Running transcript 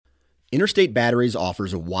Interstate Batteries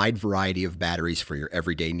offers a wide variety of batteries for your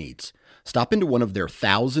everyday needs. Stop into one of their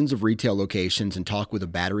thousands of retail locations and talk with a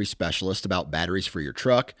battery specialist about batteries for your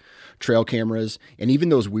truck, trail cameras, and even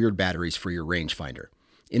those weird batteries for your rangefinder.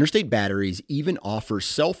 Interstate Batteries even offers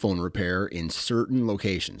cell phone repair in certain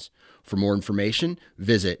locations. For more information,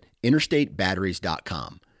 visit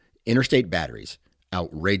interstatebatteries.com. Interstate Batteries,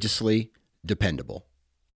 outrageously dependable.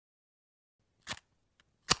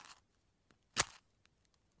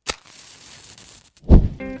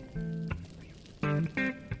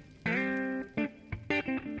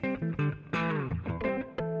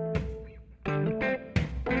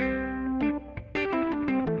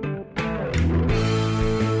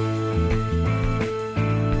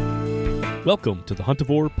 Welcome to the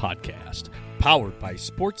Huntavore podcast, powered by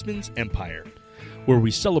Sportsman's Empire, where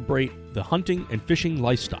we celebrate the hunting and fishing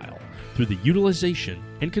lifestyle through the utilization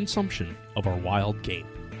and consumption of our wild game.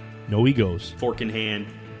 No egos. Fork in hand,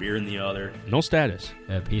 beer in the other. No status.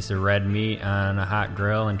 A piece of red meat on a hot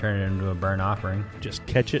grill and turn it into a burnt offering. Just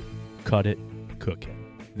catch it, cut it, cook it.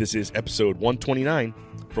 This is episode 129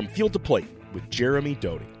 from Field to Plate with Jeremy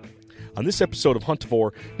Doughty. On this episode of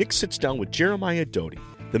Huntavore, Nick sits down with Jeremiah Doughty,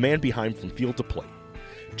 the man behind From Field to Plate.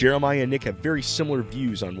 Jeremiah and Nick have very similar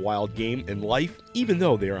views on wild game and life, even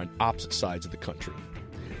though they are on opposite sides of the country.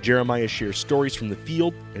 Jeremiah shares stories from the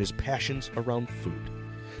field and his passions around food.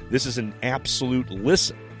 This is an absolute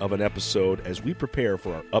listen of an episode as we prepare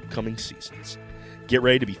for our upcoming seasons. Get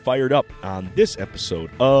ready to be fired up on this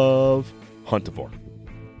episode of Huntavore.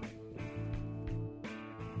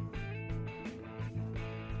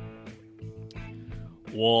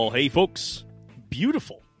 Well, hey folks,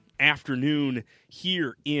 beautiful afternoon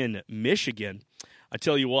here in Michigan. I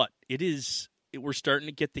tell you what, we're starting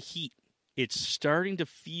to get the heat. It's starting to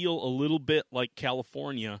feel a little bit like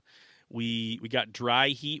California. We got dry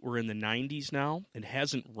heat. We're in the 90s now. It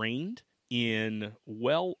hasn't rained in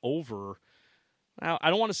well over,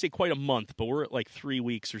 I don't want to say quite a month, but we're at like 3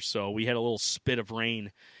 weeks or so. We had a little spit of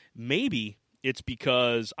rain. Maybe it's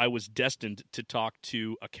because I was destined to talk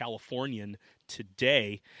to a Californian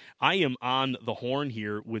today. I am on the horn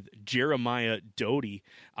here with Jeremiah Doughty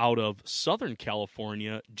out of Southern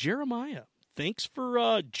California. Jeremiah, thanks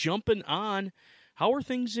for jumping on. How are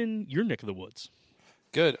things in your neck of the woods?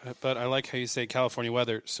 Good, but I like how you say California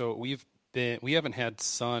weather. So we haven't had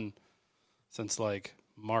sun since like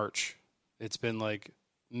March. It's been like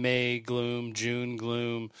May gloom, June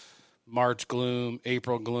gloom, March gloom,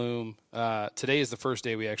 April gloom. Today is the first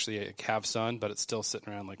day we actually have sun, but it's still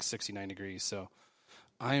sitting around like 69 degrees. So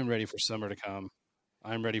I am ready for summer to come.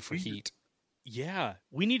 I'm ready for heat. Yeah,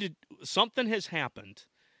 something has happened.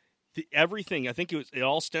 Everything, I think it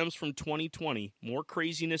all stems from 2020. More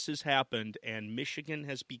craziness has happened, and Michigan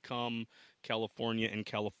has become California, and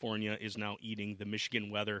California is now eating the Michigan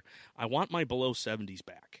weather. I want my below 70s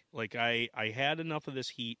back. Like, I had enough of this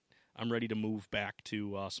heat. I'm ready to move back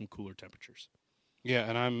to some cooler temperatures. Yeah,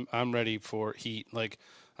 and I'm ready for heat. Like,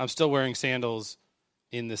 I'm still wearing sandals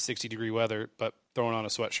in the 60-degree weather, but throwing on a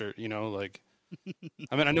sweatshirt, like,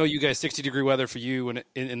 I mean, I know you guys 60-degree weather for you when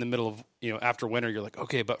in the middle of, after winter, you're like,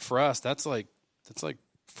 okay, but for us, that's like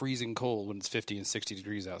freezing cold when it's 50 and 60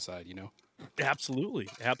 degrees outside, Absolutely.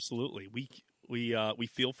 We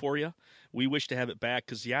feel for you. We wish to have it back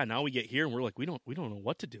because, now we get here and we're like, we don't know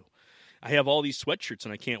what to do. I have all these sweatshirts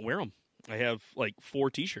and I can't wear them. I have like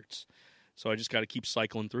 4 T-shirts, so I just got to keep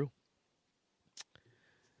cycling through.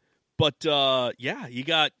 But you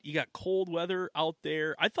got cold weather out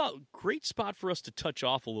there. I thought great spot for us to touch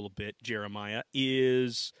off a little bit, Jeremiah,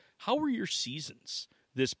 is how were your seasons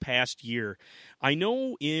this past year? I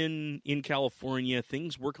know in California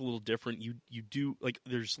things work a little different. You do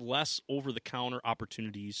there's less over the counter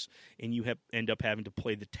opportunities, and you end up having to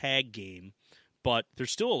play the tag game. But there's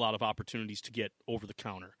still a lot of opportunities to get over the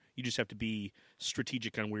counter. You just have to be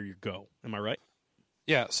strategic on where you go. Am I right?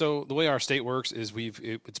 Yeah, so the way our state works is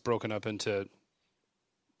it's broken up into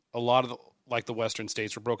a lot of the western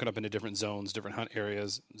states. We're broken up into different zones, different hunt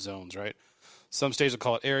areas, zones, right? Some states will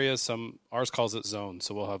call it areas, ours calls it zones.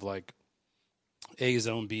 So we'll have like A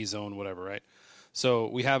zone, B zone, whatever, right? So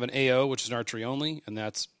we have an AO, which is an archery only, and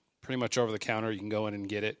that's pretty much over the counter. You can go in and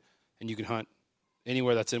get it, and you can hunt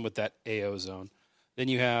anywhere that's in with that AO zone. Then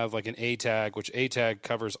you have like an A tag, which A tag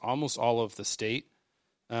covers almost all of the state,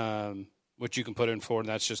 which you can put in for, and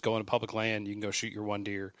that's just going to public land. You can go shoot your one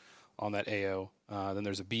deer on that AO. Then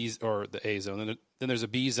there's a B, or the A zone. Then there's a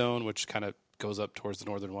B zone, which kind of goes up towards the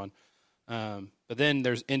northern one. But then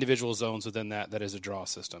there's individual zones within that is a draw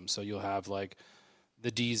system. So you'll have like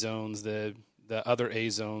the D zones, the other A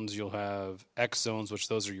zones. You'll have X zones, which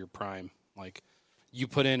those are your prime. Like you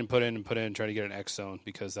put in and put in and put in, try to get an X zone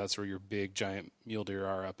because that's where your big giant mule deer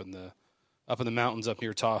are up in the mountains up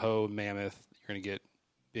near Tahoe, Mammoth. You're going to get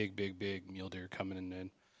big mule deer coming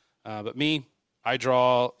in. But me, I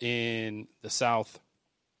draw in the south,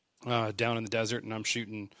 down in the desert, and I'm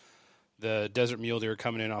shooting the desert mule deer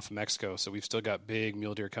coming in off of Mexico. So we've still got big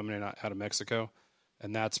mule deer coming in out of Mexico,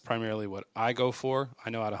 and that's primarily what I go for. I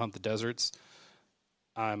know how to hunt the deserts.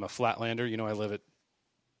 I'm a flatlander. I live at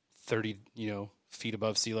 30, feet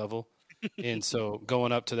above sea level. And so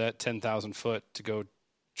going up to that 10,000 foot to go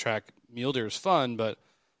track mule deer is fun, but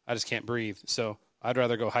I just can't breathe. So I'd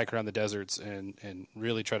rather go hike around the deserts and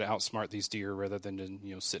really try to outsmart these deer rather than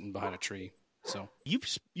sitting behind a tree. So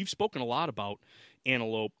you've spoken a lot about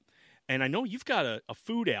antelope, and I know you've got a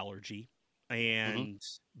food allergy, and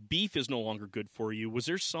beef is no longer good for you.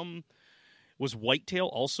 Was whitetail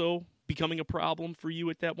also becoming a problem for you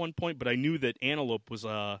at that one point? But I knew that antelope was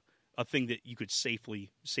a thing that you could safely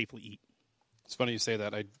eat. It's funny you say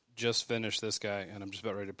that. I just finished this guy, and I'm just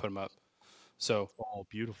about ready to put him up. So, oh,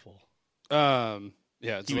 beautiful. Yeah,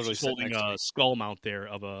 it's he was literally just holding a skull mount there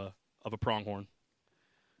of a pronghorn.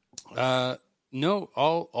 No,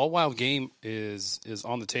 all wild game is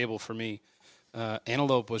on the table for me.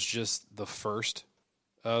 Antelope was just the first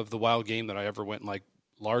of the wild game that I ever went, like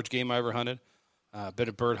large game I ever hunted. Been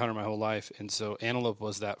a bird hunter my whole life, and so antelope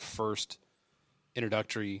was that first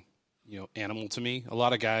introductory, animal to me. A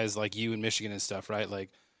lot of guys like you in Michigan and stuff, right? Like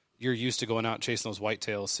you're used to going out and chasing those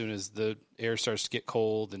whitetails as soon as the air starts to get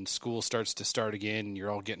cold and school starts to start again, and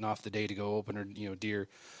you're all getting off the day to go open deer.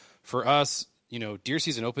 For us, deer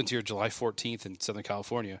season opens here July 14th in Southern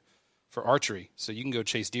California for archery. So you can go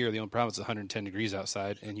chase deer. The only problem is 110 degrees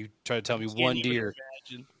outside, and you try to tell me one deer.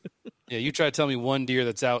 Yeah, you try to tell me one deer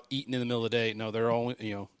that's out eating in the middle of the day. No, they're only,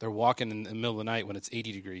 they're walking in the middle of the night when it's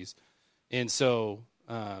 80 degrees. And so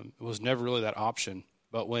it was never really that option.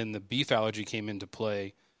 But when the beef allergy came into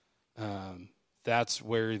play, that's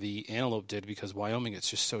where the antelope did, because Wyoming, it's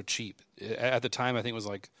just so cheap. At the time, I think it was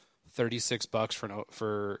like $36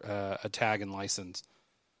 for a tag and license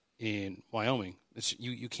in Wyoming.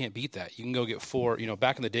 You can't beat that. You can go get 4.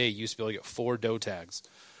 Back in the day, you used to be able to get 4 doe tags.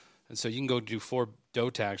 And so you can go do 4 doe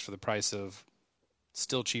tags for the price of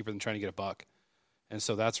still cheaper than trying to get a buck. And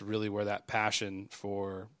so that's really where that passion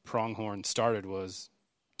for pronghorn started, was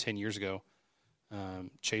 10 years ago,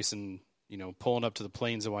 chasing, pulling up to the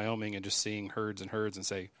plains of Wyoming and just seeing herds and herds and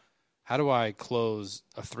say, how do I close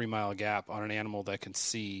a 3-mile gap on an animal that can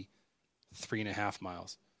see 3.5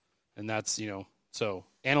 miles? And that's, so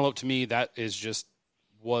antelope to me, that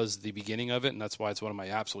was the beginning of it. And that's why it's one of my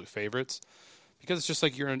absolute favorites, because it's just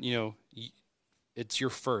like it's your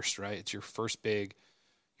first, right? It's your first big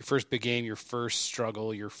game, your first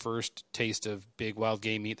struggle, your first taste of big wild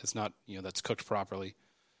game meat that's not, that's cooked properly.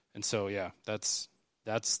 And so, yeah, that's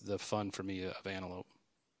the fun for me of antelope.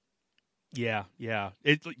 Yeah.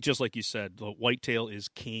 It just like you said, the whitetail is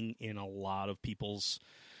king in a lot of people's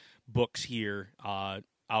books here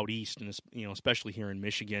out east, and especially here in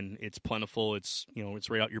Michigan. It's plentiful. It's it's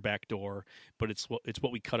right out your back door, but it's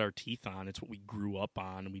what we cut our teeth on. It's what we grew up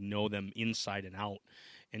on, and we know them inside and out.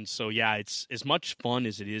 And so, yeah, it's as much fun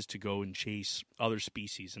as it is to go and chase other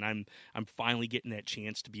species. And I'm finally getting that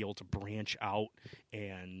chance to be able to branch out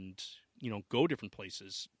and go different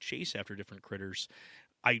places, chase after different critters.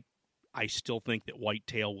 I still think that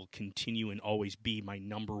whitetail will continue and always be my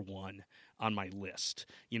number one on my list.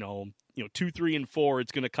 2, 3, and 4,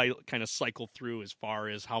 it's going to kind of cycle through as far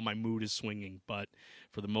as how my mood is swinging. But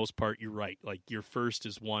for the most part, you're right. Like, your first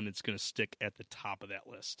is one that's going to stick at the top of that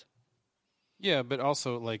list. Yeah, but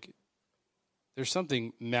also, like, there's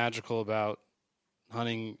something magical about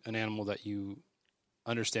hunting an animal that you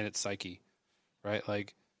understand its psyche, right?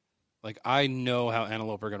 Like I know how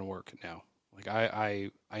antelope are going to work now. Like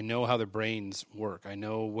I know how their brains work. I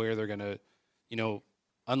know where they're going to,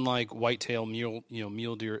 unlike whitetail,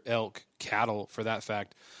 mule deer, elk, cattle, for that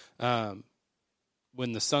fact,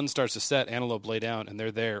 when the sun starts to set, antelope lay down and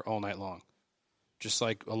they're there all night long. Just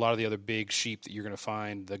like a lot of the other big sheep that you're going to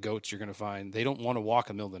find, the goats you're going to find, they don't want to walk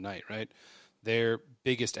in the middle of the night, right? Their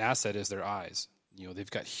biggest asset is their eyes.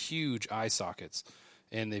 They've got huge eye sockets,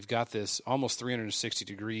 and they've got this almost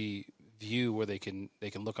 360-degree view where they can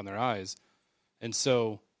look on their eyes. And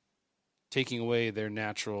so taking away their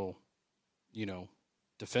natural,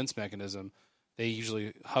 defense mechanism, they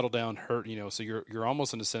usually huddle down, hurt, so you're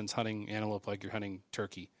almost in a sense hunting antelope like you're hunting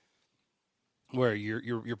turkey, where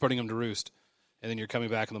you're putting them to roost, and then you're coming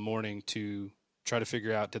back in the morning to try to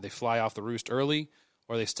figure out, did they fly off the roost early,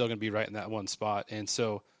 or are they still going to be right in that one spot? And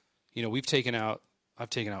so, I've taken out, I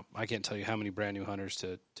can't tell you how many brand new hunters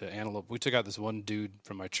to antelope. We took out this one dude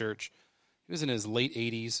from my church. he was in his late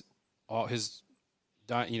 80s.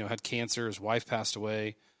 Had cancer. His wife passed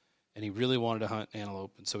away, and he really wanted to hunt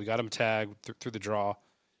antelope. And so we got him tagged through the draw.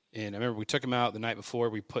 And I remember we took him out the night before.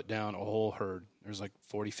 We put down a whole herd. There was like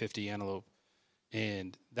 40, 50 antelope.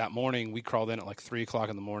 And that morning, we crawled in at like 3 o'clock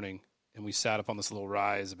in the morning, and we sat up on this little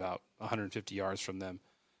rise about 150 yards from them.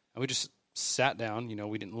 And we just sat down.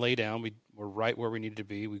 We didn't lay down. We were right where we needed to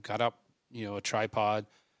be. We got up, a tripod,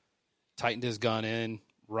 tightened his gun in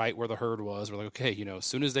right where the herd was. We're like, okay, as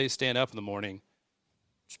soon as they stand up in the morning,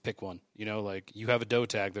 just pick one. Like you have a doe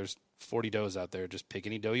tag. There's 40 does out there. Just pick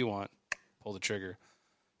any doe you want, pull the trigger.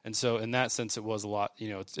 And so in that sense, it was a lot,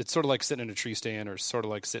 it's sort of like sitting in a tree stand or sort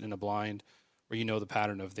of like sitting in a blind where the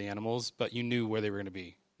pattern of the animals, but you knew where they were going to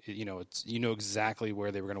be. Exactly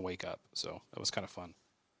where they were going to wake up. So that was kind of fun.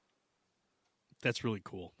 That's really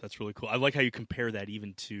cool. I like how you compare that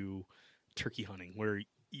even to turkey hunting, where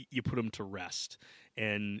you put them to rest,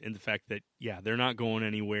 and the fact that they're not going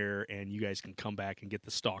anywhere, and you guys can come back and get the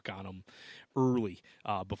stalk on them early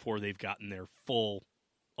before they've gotten their full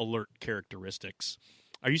alert characteristics.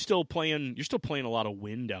 Are you still playing? You're still playing a lot of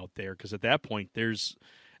wind out there, because at that point there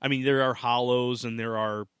are hollows and there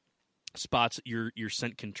are spots that your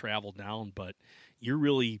scent can travel down, but you're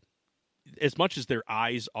really, as much as their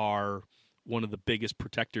eyes are one of the biggest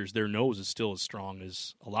protectors, their nose is still as strong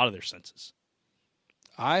as a lot of their senses.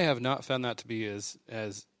 I have not found that to be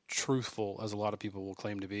as truthful as a lot of people will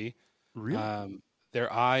claim to be. Really?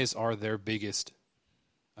 Their eyes are their biggest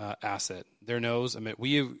asset. Their nose. I mean,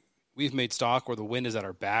 we've made stock where the wind is at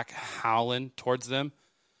our back, howling towards them,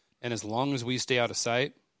 and as long as we stay out of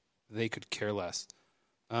sight, they could care less.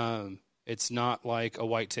 It's not like a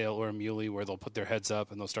whitetail or a muley where they'll put their heads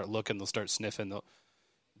up and they'll start looking, they'll start sniffing.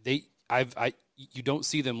 You don't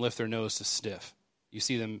see them lift their nose to sniff. You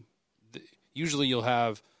see them. Usually, you'll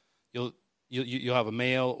have a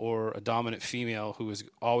male or a dominant female who is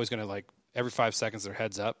always going to, like, every 5 seconds their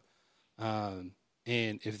head's up, and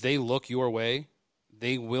if they look your way,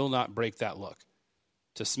 they will not break that look.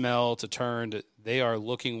 To smell, to turn, they are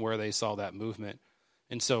looking where they saw that movement.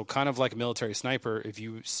 And so, kind of like a military sniper, if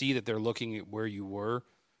you see that they're looking at where you were,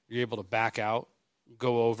 you're able to back out,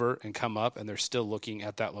 go over, and come up, and they're still looking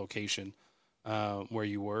at that location where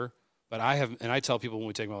you were. But I tell people when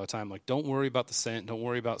we take them all the time, like, don't worry about the scent, don't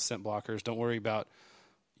worry about scent blockers, don't worry about,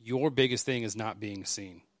 your biggest thing is not being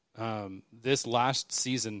seen. This last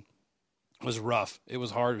season was rough. It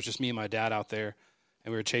was hard. It was just me and my dad out there,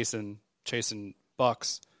 and we were chasing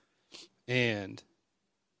bucks, and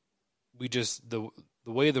we just the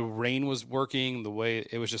way the rain was working, the way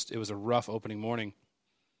it was a rough opening morning,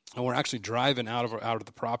 and we're actually driving out of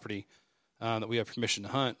the property that we have permission to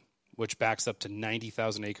hunt, which backs up to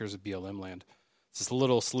 90,000 acres of BLM land. It's this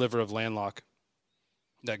little sliver of landlock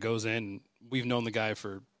that goes in. We've known the guy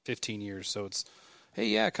for 15 years, so it's, hey,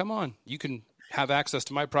 yeah, come on, you can have access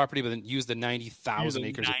to my property, but then use the 90,000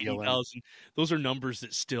 acres of BLM. Those are numbers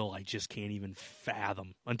that still I just can't even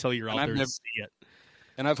fathom until you're out there to see it.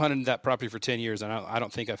 And I've hunted that property for 10 years, and I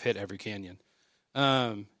don't think I've hit every canyon.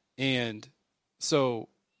 And so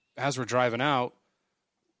as we're driving out,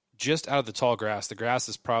 just out of the tall grass, the grass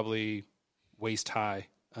is probably waist high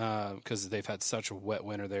because they've had such a wet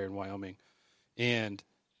winter there in Wyoming. And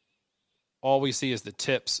all we see is the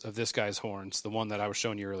tips of this guy's horns, the one that I was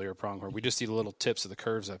showing you earlier, pronghorn. We just see the little tips of the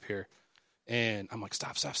curves up here. And I'm like,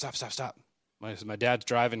 stop. My dad's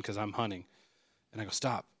driving because I'm hunting. And I go,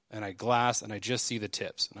 stop. And I glass, and I just see the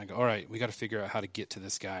tips. And I go, all right, we got to figure out how to get to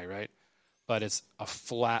this guy, right? But it's a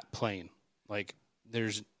flat plain. Like,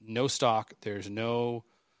 there's no stalk. There's no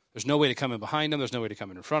way to come in behind him. There's no way to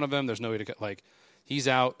come in front of him. There's no way to – like, he's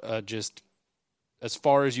out just as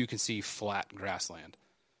far as you can see, flat grassland.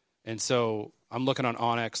 And so I'm looking on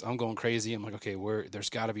Onyx. I'm going crazy. I'm like, okay, there's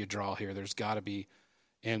got to be a draw here. There's got to be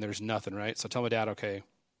 – and there's nothing, right? So I tell my dad, okay,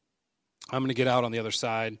 I'm going to get out on the other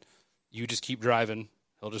side. You just keep driving.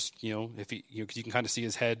 He'll just, if you can kind of see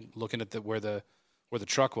his head looking at where the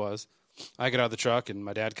truck was. I get out of the truck, and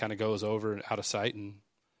my dad kind of goes over and out of sight, and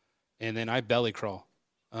then I belly crawl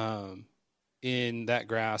in that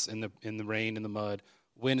grass, in the rain, in the mud.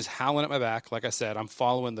 Wind is howling at my back. Like I said, I'm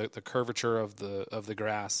following the curvature of the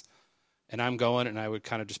grass, and I'm going, and I would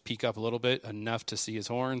kind of just peek up a little bit, enough to see his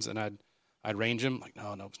horns, and I'd range him. Like,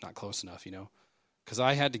 no, it's not close enough, because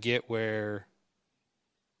I had to get where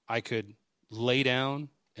I could lay down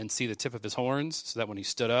and see the tip of his horns, so that when he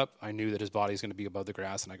stood up, I knew that his body's going to be above the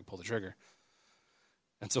grass and I could pull the trigger.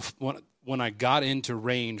 And so when I got into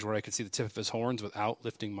range where I could see the tip of his horns without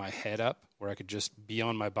lifting my head up, where I could just be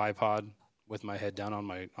on my bipod with my head down on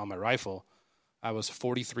my rifle, I was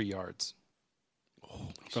 43 yards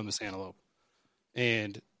from this antelope.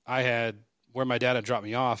 And I had where my dad had dropped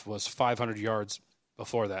me off was 500 yards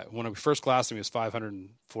before that. When we first glassed him, he was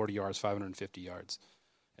 540 yards, 550 yards.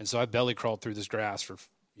 And so I belly crawled through this grass for,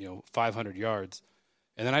 500 yards.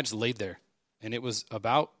 And then I just laid there. And it was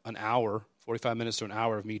about an hour, 45 minutes to an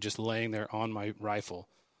hour of me just laying there on my rifle.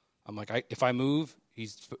 I'm like, if I move, he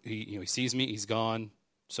sees me, he's gone.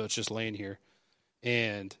 So it's just laying here.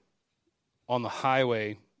 And on the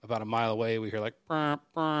highway, about a mile away, we hear like, brr,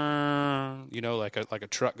 brr, like a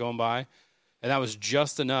truck going by. And that was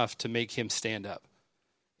just enough to make him stand up.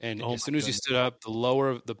 And as soon as he stood up,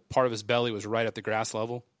 the part of his belly was right at the grass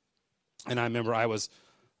level. And I remember I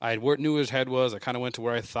knew where his head was. I kind of went to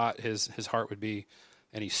where I thought his heart would be.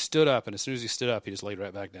 And he stood up, and as soon as he stood up, he just laid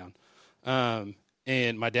right back down.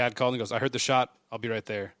 And my dad called and goes, I heard the shot. I'll be right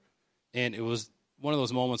there. And it was one of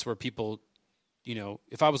those moments where people,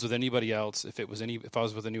 if I was with anybody else, if I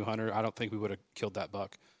was with a new hunter, I don't think we would have killed that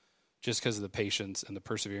buck just because of the patience and the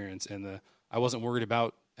perseverance. And I wasn't worried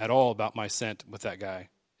at all about my scent with that guy.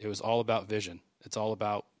 It was all about vision. It's all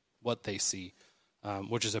about what they see,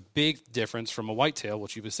 which is a big difference from a whitetail,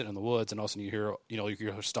 which you've been sitting in the woods and all of a sudden you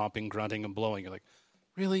hear stomping, grunting, and blowing. You're like,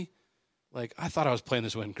 really? Like, I thought I was playing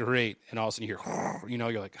this one great. And all of a sudden you hear,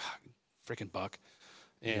 you're like, freaking buck.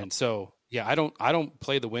 And so, yeah, I don't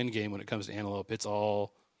play the wind game when it comes to antelope. It's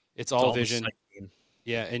all vision.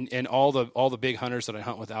 Yeah. And all the big hunters that I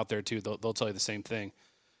hunt with out there too, they'll tell you the same thing.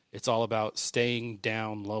 It's all about staying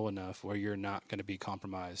down low enough where you're not going to be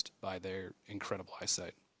compromised by their incredible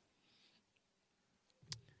eyesight.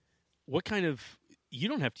 You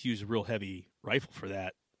don't have to use a real heavy rifle for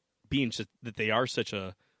that, being that they are such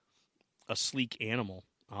a sleek animal,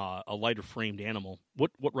 a lighter framed animal.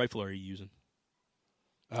 What rifle are you using?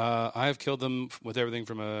 I have killed them with everything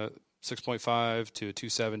from a 6.5 to a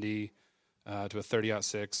 270 to a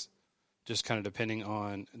 30-06, just kind of depending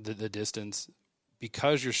on the distance.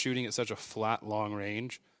 Because you're shooting at such a flat, long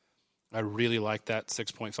range, I really like that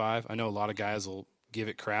 6.5. I know a lot of guys will give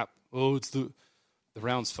it crap. Oh, the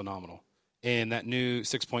round's phenomenal. And that new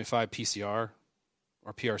 6.5 PCR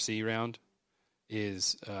or PRC round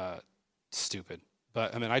is stupid.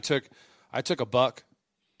 But I mean, I took a buck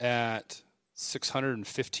at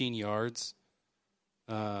 615 yards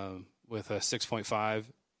with a 6.5,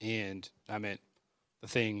 and I mean, the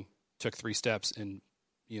thing took 3 steps and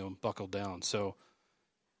buckled down. So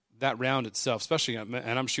that round itself, especially, and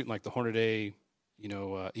I'm shooting like the Hornet A,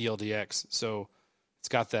 ELDX, so it's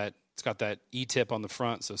got that E-tip on the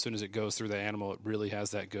front. So as soon as it goes through the animal, it really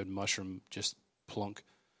has that good mushroom just plunk.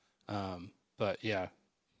 But yeah,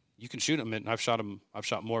 you can shoot them, and I've shot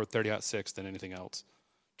more with 30-06 than anything else,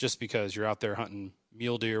 just because you're out there hunting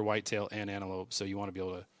mule deer, whitetail, and antelope. So you want to be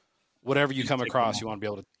able to, whatever you come across, you want to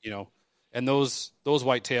be able to, and those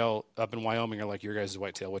whitetail up in Wyoming are like your guys'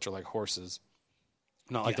 whitetail, which are like horses,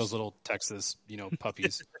 not like those little Texas,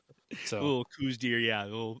 puppies. So little coos deer, yeah.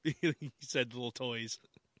 You said little toys.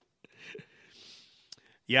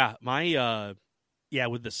 Yeah,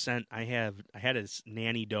 with the scent, I had a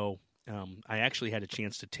nanny doe. I actually had a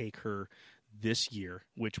chance to take her this year,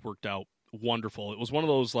 which worked out wonderful. It was one of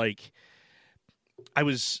those, like, I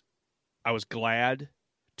was glad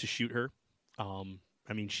to shoot her.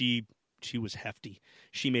 I mean, she was hefty.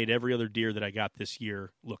 She made every other deer that I got this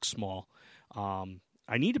year look small.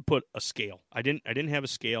 I need to put a scale. I didn't have a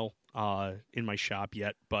scale in my shop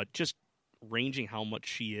yet, but just ranging how much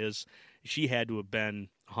she had to have been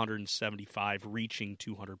 175, reaching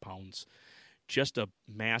 200 pounds. Just a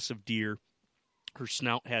massive deer. Her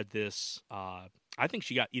snout had this, I think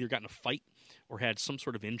she either got in a fight or had some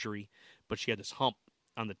sort of injury, but she had this hump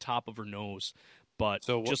on the top of her nose. But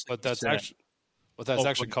so just what that's actually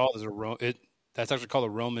called is that's actually called a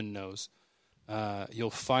Roman nose.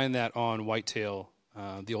 You'll find that on whitetail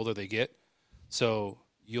the older they get. So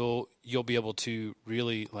you'll be able to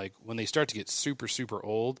really, like, when they start to get super, super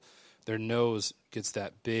old, their nose gets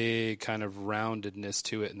that big kind of roundedness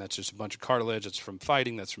to it, and that's just a bunch of cartilage. It's from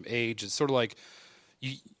fighting. That's from age. It's sort of like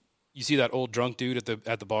you see that old drunk dude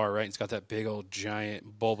at the bar, right? He's got that big old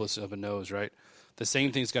giant bulbous of a nose, right? The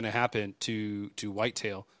same thing's going to happen to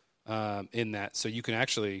whitetail in that. So you can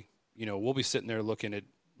actually, we'll be sitting there looking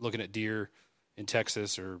at deer in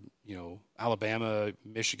Texas or Alabama,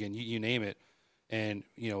 Michigan, you name it, and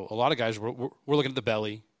a lot of guys we're looking at the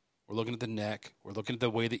belly. We're looking at the neck. We're looking at the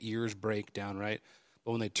way the ears break down, right?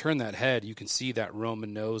 But when they turn that head, you can see that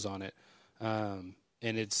Roman nose on it. And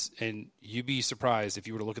you'd be surprised if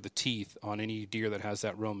you were to look at the teeth on any deer that has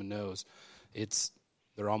that Roman nose.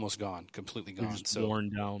 They're almost gone, completely gone. Just worn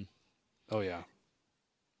down. Oh yeah.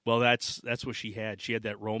 Well, that's what she had. She had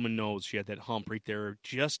that Roman nose. She had that hump right there,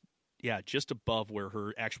 just above where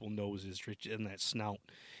her actual nose is, in that snout.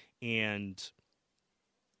 And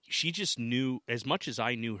she just knew, as much as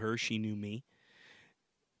I knew her, she knew me.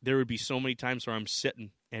 There would be so many times where I'm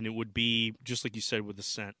sitting, and it would be just like you said with the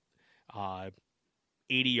scent, 80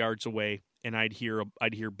 yards away, and I'd hear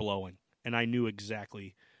blowing, and I knew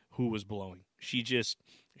exactly who was blowing. She just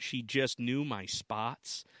knew my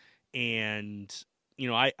spots, and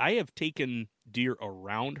I have taken deer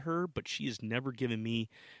around her, but she has never given me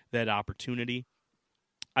that opportunity.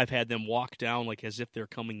 I've had them walk down like as if they're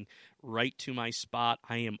coming right to my spot.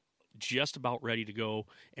 I am just about ready to go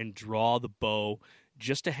and draw the bow,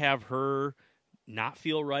 just to have her not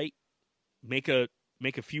feel right, make a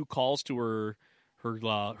few calls to her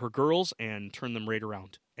girls and turn them right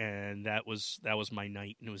around. And that was my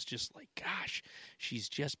night. And it was just like, gosh, she's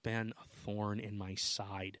just been a thorn in my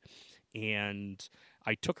side. And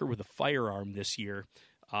I took her with a firearm this year.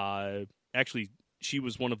 Actually, she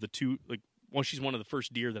was one of the two. She's one of the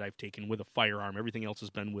first deer that I've taken with a firearm. Everything else has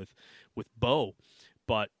been with bow.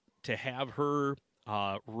 But to have her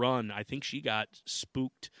run, I think she got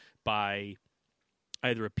spooked by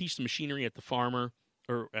either a piece of machinery at the farmer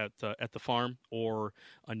or at the farm, or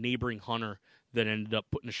a neighboring hunter that ended up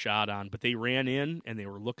putting a shot on. But they ran in and they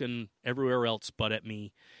were looking everywhere else but at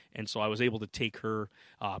me, and so I was able to take her.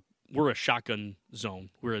 We're a shotgun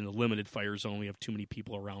zone. We're in the limited fire zone. We have too many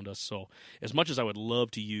people around us. So as much as I would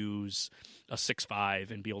love to use a 6.5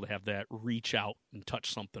 and be able to have that reach out and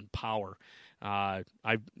touch something power,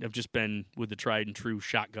 I've just been with the tried and true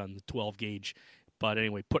shotgun, the 12 gauge. But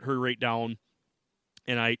anyway, put her right down,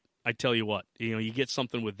 and I tell you what, you get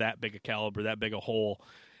something with that big a caliber, that big a hole,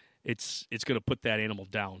 it's going to put that animal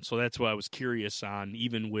down. So that's why I was curious on,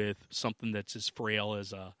 even with something that's as frail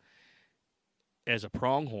as a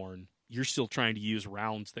pronghorn, you're still trying to use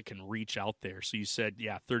rounds that can reach out there. So you said,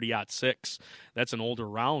 30-06, that's an older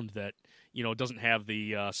round that, doesn't have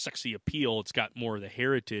the sexy appeal. It's got more of the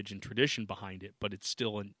heritage and tradition behind it, but it's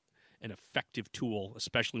still an effective tool,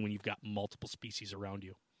 especially when you've got multiple species around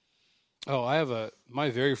you. Oh, I have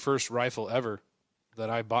my very first rifle ever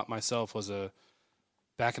that I bought myself was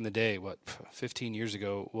back in the day, 15 years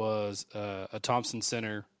ago, was a Thompson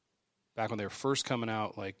Center. Back when they were first coming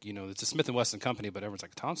out, it's a Smith & Wesson company, but everyone's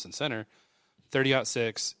like, Thompson Center,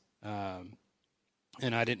 30-06.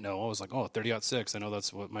 And I didn't know. I was like, 30-06. I know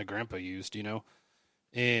that's what my grandpa used,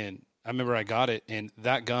 And I remember I got it, and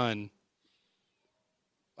that gun,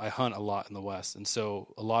 I hunt a lot in the West. And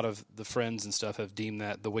so a lot of the friends and stuff have deemed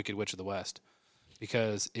that the Wicked Witch of the West,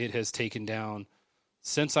 because it has taken down,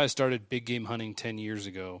 since I started big game hunting 10 years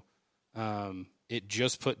ago, it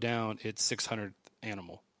just put down its 600th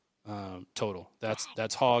animal. Total.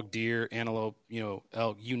 That's hog, deer, antelope,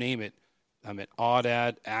 elk, you name it. I'm at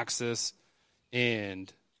aoudad, axis,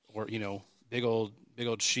 or big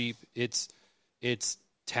old sheep. It's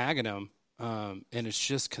tagging them, and it's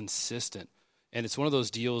just consistent. And it's one of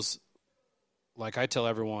those deals. Like I tell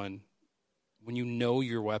everyone, when you know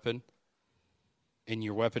your weapon, and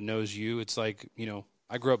your weapon knows you, it's like,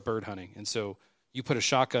 I grew up bird hunting, and so you put a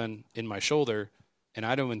shotgun in my shoulder, and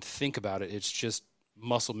I don't even think about it. It's just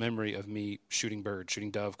muscle memory of me shooting bird,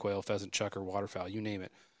 shooting dove, quail, pheasant, chucker, waterfowl, you name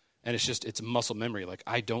it. And it's muscle memory. Like,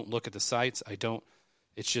 I don't look at the sights.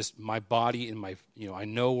 It's just my body and my, I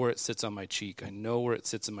know where it sits on my cheek. I know where it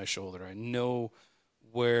sits in my shoulder. I know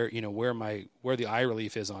where the eye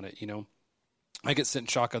relief is on it. I get sent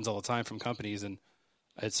shotguns all the time from companies, and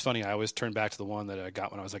it's funny. I always turn back to the one that I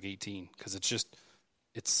got when I was like 18, because it's just,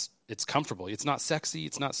 it's comfortable. It's not sexy.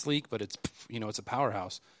 It's not sleek, but it's, it's a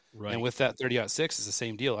powerhouse. Right. And with that 30-06, it's the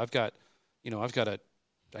same deal. I've got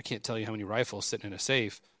I can't tell you how many rifles sitting in a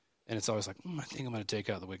safe, and it's always like, I think I'm going to take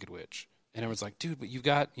out the Wicked Witch. And everyone's like, dude, but you've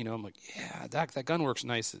got, I'm like, yeah, that gun works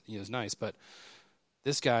nice. It's nice. But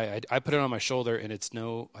this guy, I put it on my shoulder, and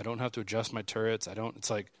I don't have to adjust my turrets. It's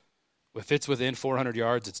like, if it's within 400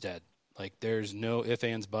 yards, it's dead. Like, there's no ifs,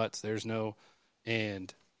 ands, buts. There's no,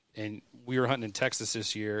 and we were hunting in Texas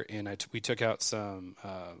this year, and we took out some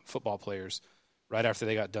football players right after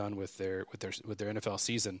they got done with their NFL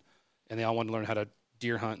season, and they all wanted to learn how to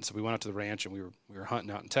deer hunt. So we went out to the ranch, and we were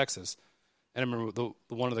hunting out in Texas. And I remember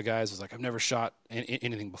the one of the guys was like, I've never shot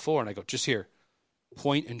anything before. And I go, just here,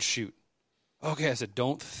 point and shoot. Okay, I said,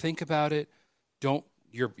 don't think about it.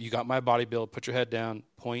 You got my body build. Put your head down,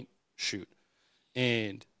 point, shoot.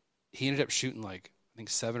 And he ended up shooting I think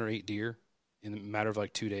 7 or 8 deer in a matter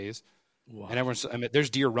of 2 days. Wow. And there's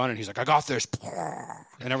deer running. He's like, I got this.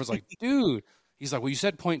 And everyone's like, dude. He's like, well, you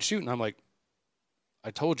said point and shoot. And I'm like,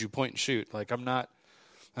 I told you point and shoot. I'm not.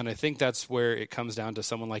 And I think that's where it comes down to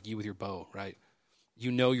someone like you with your bow, right?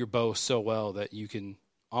 You know your bow so well that you can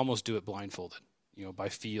almost do it blindfolded, by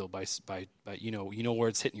feel, by where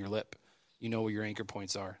it's hitting your lip. You know where your anchor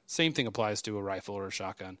points are. Same thing applies to a rifle or a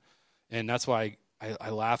shotgun. And that's why I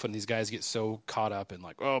laugh when these guys get so caught up in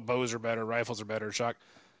like, oh, bows are better, rifles are better, A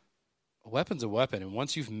weapon's a weapon. And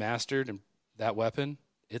once you've mastered that weapon,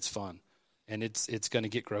 it's fun. And it's going to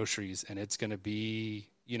get groceries, and it's going to be,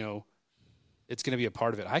 it's going to be a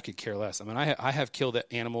part of it. I could care less. I mean, I have killed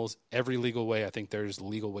animals every legal way. I think there's a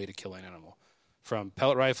legal way to kill an animal, from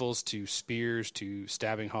pellet rifles to spears to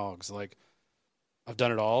stabbing hogs. Like, I've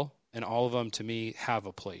done it all, and all of them to me have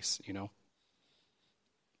a place,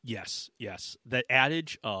 Yes. That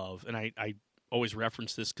adage of, and I always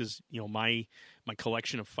reference this because, my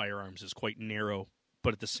collection of firearms is quite narrow,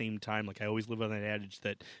 but at the same time, like, I always live on that adage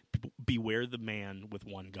that beware the man with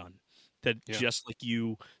one gun. That just like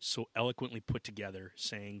you so eloquently put together,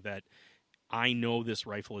 saying that I know this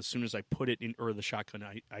rifle as soon as I put it in, or the shotgun,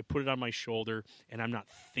 I put it on my shoulder, and I'm not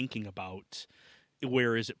thinking about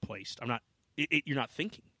where is it placed. You're not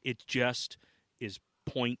thinking. It just is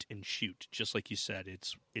point and shoot, just like you said.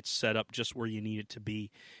 It's set up just where you need it to be,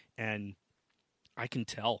 and I can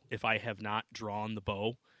tell if I have not drawn the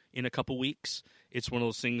bow in a couple weeks. It's one of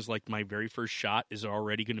those things like my very first shot is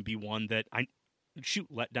already going to be one that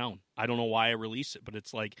let down. I don't know why I release it, but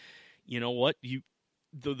it's like, you know what,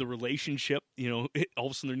 the relationship, all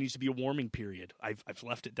of a sudden there needs to be a warming period. I've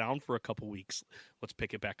left it down for a couple weeks. Let's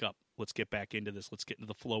pick it back up. Let's get back into this. Let's get into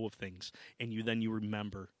the flow of things. And you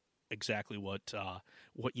remember exactly what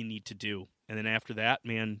you need to do. And then after that,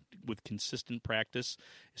 man, with consistent practice,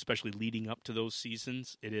 especially leading up to those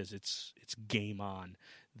seasons, it's game on.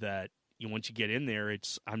 That once you get in there,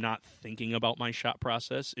 I'm not thinking about my shot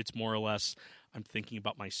process. It's more or less I'm thinking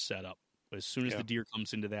about my setup. But as soon as the deer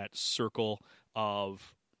comes into that circle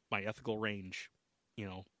of my ethical range,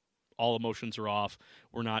 all emotions are off.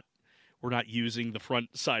 We're not using the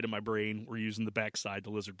front side of my brain. We're using the back side, the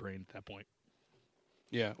lizard brain at that point.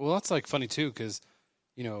 Yeah, well, that's like funny too, because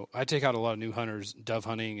I take out a lot of new hunters, dove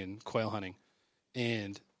hunting and quail hunting,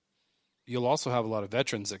 and you'll also have a lot of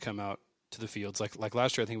veterans that come out to the fields. Like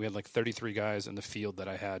last year, I think we had like 33 guys in the field that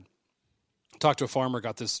I had. Talked to a farmer,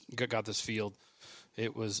 got this field.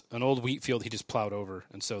 It was an old wheat field he just plowed over,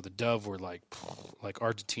 and so the dove were like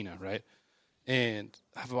Argentina, right? And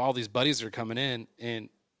I have all these buddies that are coming in, and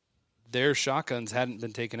their shotguns hadn't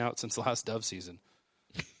been taken out since the last dove season.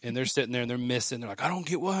 And they're sitting there and they're missing. They're like, I don't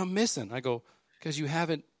get what I'm missing. I go, because you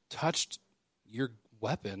haven't touched your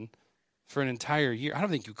weapon for an entire year. I don't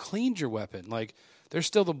think you cleaned your weapon. Like, there's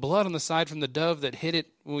still the blood on the side from the dove that hit it,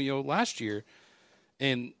 last year.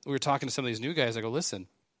 And we were talking to some of these new guys. I go, listen,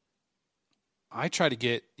 I try to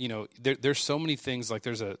get, there's so many things. Like,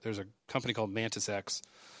 there's a company called Mantis X,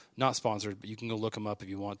 not sponsored, but you can go look them up if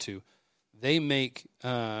you want to. They make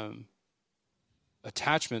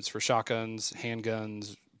attachments for shotguns,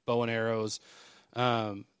 handguns, bow and arrows,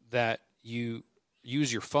 that you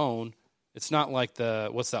use your phone. It's not like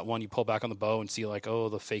what's that one you pull back on the bow and see like, oh,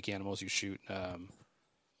 the fake animals you shoot.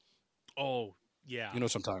 Oh, yeah. You know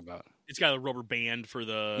what I'm talking about. It's got a rubber band for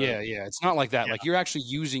the... Yeah. It's not like that. Yeah. Like, you're actually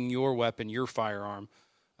using your weapon, your firearm,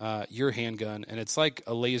 your handgun, and it's like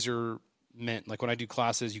a laser mint. Like, when I do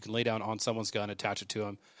classes, you can lay down on someone's gun, attach it to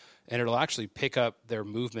them, and it'll actually pick up their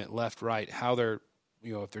movement left, right, how they're,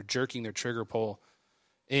 if they're jerking their trigger pull.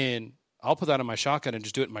 And I'll put that on my shotgun and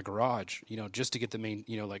just do it in my garage, just to get the main,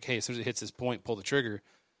 like, hey, as soon as it hits this point, pull the trigger,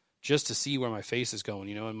 just to see where my face is going,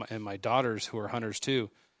 and my daughters, who are hunters too,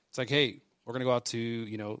 it's like, hey, we're going to go out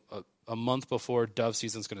to, a month before dove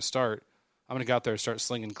season's going to start. I'm going to go out there and start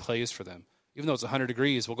slinging clays for them. Even though it's 100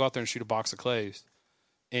 degrees, we'll go out there and shoot a box of clays.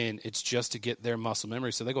 And it's just to get their muscle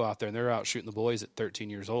memory. So they go out there and they're out shooting the boys at 13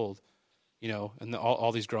 years old, and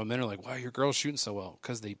all these grown men are like, why are your girls shooting so well?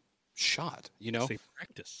 Because they shot, They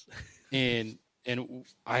practice. And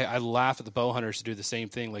I laugh at the bow hunters to do the same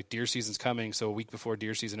thing. Like, deer season's coming, so a week before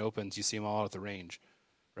deer season opens, you see them all out at the range,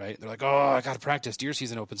 right? They're like, oh, I got to practice. Deer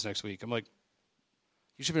season opens next week. I'm like,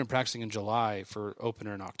 you should have been practicing in July for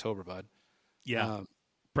opener in October, bud. Yeah.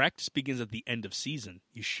 Practice begins at the end of season.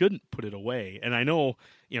 You shouldn't put it away. And I know,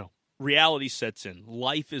 reality sets in.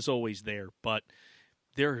 Life is always there, but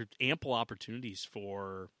there are ample opportunities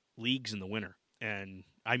for leagues in the winter. And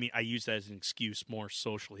I mean, I use that as an excuse more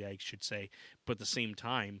socially, I should say. But at the same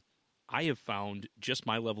time, I have found just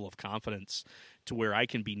my level of confidence to where I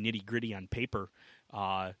can be nitty-gritty on paper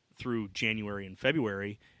through January and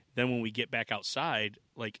February. Then when we get back outside,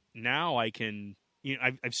 like, now I can,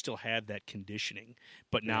 I've still had that conditioning,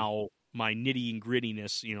 but now my nitty and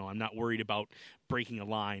grittiness, I'm not worried about breaking a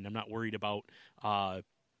line. I'm not worried about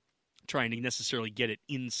trying to necessarily get it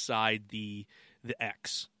inside the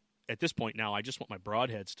X. At this point now, I just want my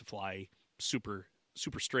broadheads to fly super,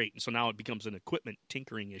 super straight. And so now it becomes an equipment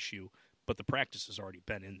tinkering issue. but the practice has already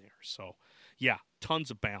been in there. So, yeah,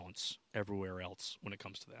 tons of balance everywhere else when it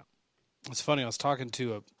comes to that. It's funny. I was talking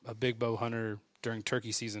to a big bow hunter during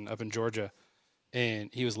turkey season up in Georgia, and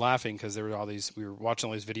he was laughing because we were watching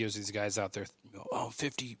all these videos of these guys out there,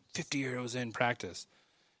 50 arrows in practice.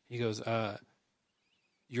 He goes,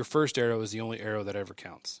 your first arrow is the only arrow that ever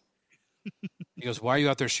counts. He goes, why are you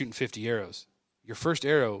out there shooting 50 arrows? Your first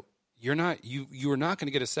arrow, you are not going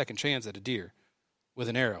to get a second chance at a deer with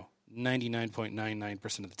an arrow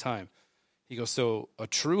 99.99% of the time. He goes, so a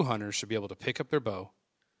true hunter should be able to pick up their bow,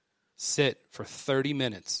 sit for 30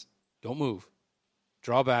 minutes, don't move,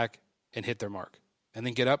 draw back, and hit their mark. And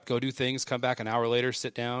then get up, go do things, come back an hour later,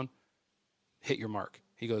 sit down, hit your mark.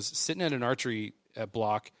 He goes, sitting at an archery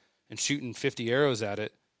block and shooting 50 arrows at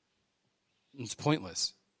it, it's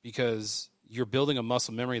pointless because you're building a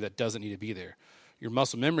muscle memory that doesn't need to be there. Your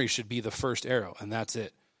muscle memory should be the first arrow, and that's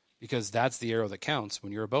it, because that's the arrow that counts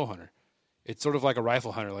when you're a bow hunter. It's sort of like a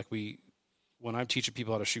rifle hunter. Like when I'm teaching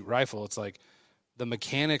people how to shoot rifle, it's like the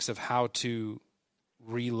mechanics of how to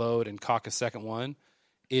reload and cock a second one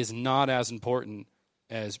is not as important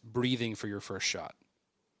as breathing for your first shot.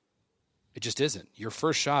 It just isn't. Your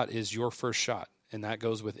first shot is your first shot, and that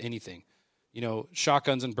goes with anything.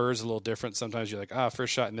 Shotguns and birds are a little different. Sometimes you're like,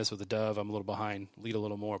 first shot, miss with a dove. I'm a little behind. Lead a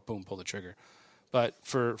little more. Boom, pull the trigger. But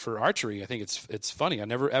for archery, I think it's funny. I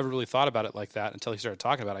never ever really thought about it like that until he started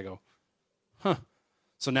talking about it. I go, huh.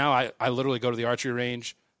 So now I literally go to the archery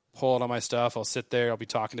range, pull out all my stuff. I'll sit there. I'll be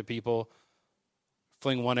talking to people,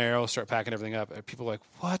 fling one arrow, start packing everything up. And people are like,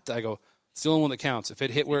 what? I go, it's the only one that counts. If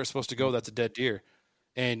it hit where it's supposed to go, that's a dead deer.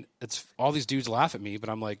 And it's all these dudes laugh at me, but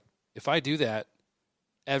I'm like, if I do that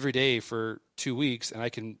every day for 2 weeks and I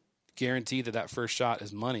can guarantee that first shot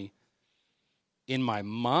is money, in my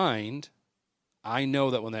mind, I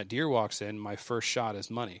know that when that deer walks in, my first shot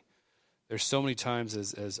is money. There's so many times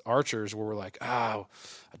as archers where we're like, I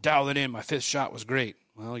dialed it in. My fifth shot was great.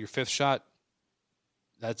 Well, your fifth shot,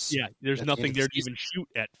 there's nothing there to even shoot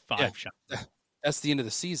at 5 shots. That's the end of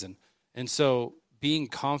the season. And so being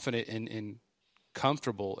confident and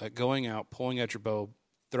comfortable at going out, pulling out your bow,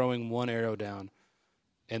 throwing one arrow down,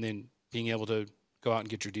 and then being able to go out and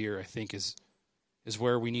get your deer, I think is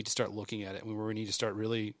where we need to start looking at it, and where we need to start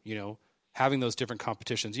really, having those different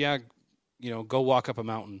competitions. Yeah, go walk up a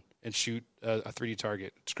mountain and shoot a 3D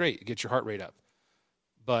target. It's great. It gets your heart rate up.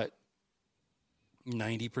 But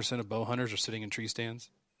 90% of bow hunters are sitting in tree stands.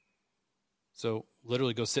 So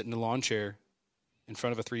literally go sit in a lawn chair in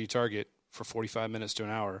front of a 3D target for 45 minutes to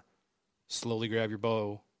an hour, slowly grab your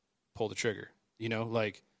bow, pull the trigger.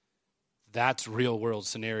 That's real world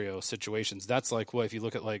scenario situations. That's like if you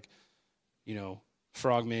look at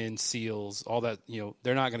frogmen, seals, all that,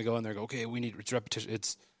 they're not going to go in there and go, okay, it's repetition.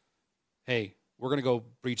 It's, hey, we're going to go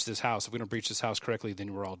breach this house. If we don't breach this house correctly,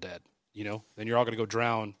 then we're all dead. Then you're all going to go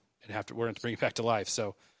drown and we're going to bring it back to life.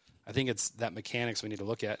 So I think it's that mechanics we need to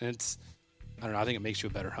look at. And I think it makes you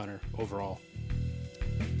a better hunter overall.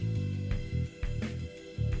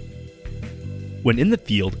 When in the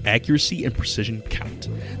field, accuracy and precision count.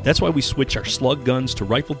 That's why we switch our slug guns to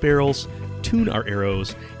rifle barrels, tune our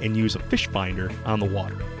arrows, and use a fish finder on the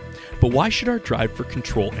water. But why should our drive for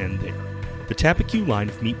control end there? The Tappecue line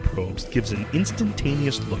of meat probes gives an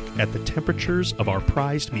instantaneous look at the temperatures of our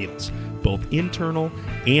prized meals, both internal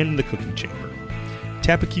and in the cooking chamber.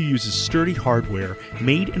 Tappecue uses sturdy hardware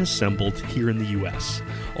made and assembled here in the U.S.,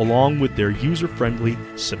 along with their user-friendly,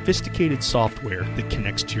 sophisticated software that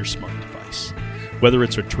connects to your smart device. Whether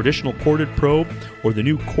it's a traditional corded probe or the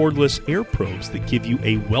new cordless air probes that give you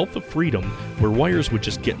a wealth of freedom where wires would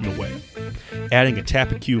just get in the way. Adding a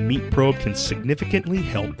Tappecue meat probe can significantly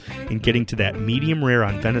help in getting to that medium rare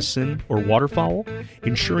on venison or waterfowl,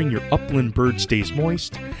 ensuring your upland bird stays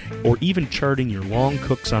moist, or even charting your long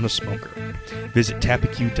cooks on a smoker. Visit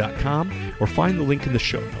Tappecue.com or find the link in the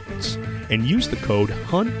show notes and use the code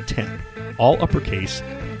HUNT10, all uppercase,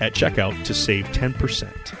 at checkout to save 10%.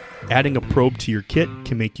 Adding a probe to your kit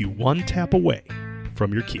can make you one tap away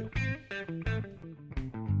from your cue.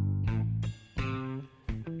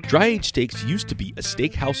 Dry-aged steaks used to be a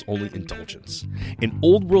steakhouse-only indulgence, and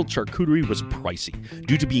Old World charcuterie was pricey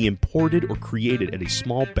due to being imported or created at a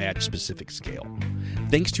small batch-specific scale.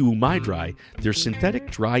 Thanks to UmiDry, their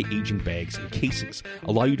synthetic dry aging bags and casings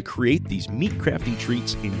allow you to create these meat-crafting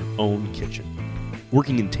treats in your own kitchen.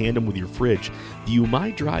 Working in tandem with your fridge, the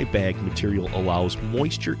UmiDry bag material allows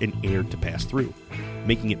moisture and air to pass through,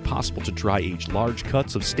 making it possible to dry-age large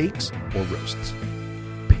cuts of steaks or roasts.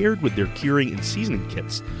 Paired with their curing and seasoning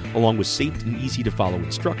kits, along with safe and easy-to-follow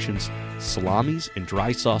instructions, salamis and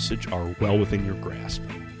dry sausage are well within your grasp.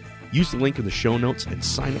 Use the link in the show notes and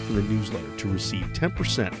sign up for the newsletter to receive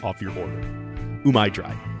 10% off your order. Umai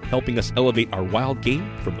Drive, helping us elevate our wild game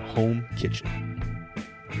from the home kitchen.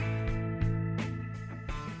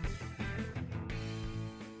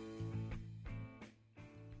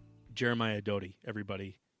 Jeremiah Doughty,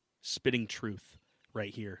 everybody, spitting truth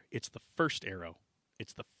right here. It's the first arrow.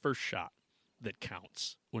 It's the first shot that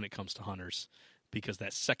counts when it comes to hunters, because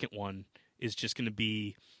that second one is just going to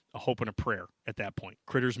be a hope and a prayer at that point.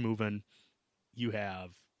 Critter's moving. You have,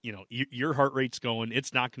 your heart rate's going.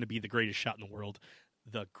 It's not going to be the greatest shot in the world.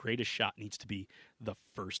 The greatest shot needs to be the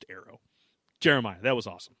first arrow. Jeremiah, that was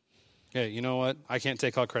awesome. Hey, you know what? I can't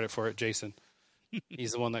take all credit for it. Jason.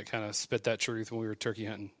 He's the one that kind of spit that truth when we were turkey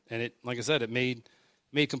hunting. And it, like I said, it made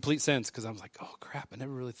complete sense, because I was like, oh, crap, I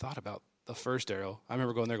never really thought about the first arrow. I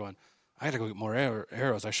remember going there going, I got to go get more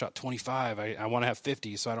arrows. I shot 25. I want to have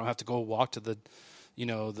 50, so I don't have to go walk to the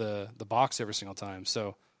box every single time.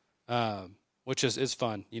 So, which is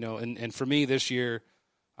fun, and for me this year,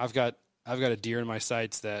 I've got a deer in my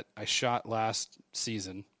sights that I shot last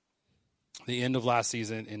season, the end of last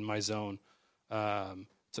season in my zone.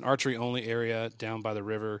 It's an archery only area down by the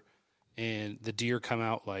river, and the deer come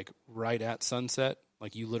out like right at sunset.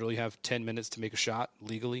 Like you literally have 10 minutes to make a shot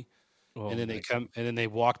legally. Oh, and then they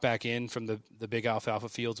walk back in from the big alfalfa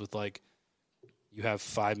fields with like, you have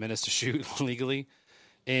 5 minutes to shoot legally.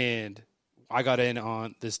 And I got in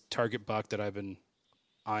on this target buck that I've been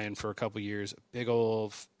eyeing for a couple years, a big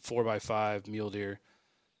old 4x5 mule deer.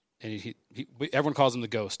 And everyone calls him the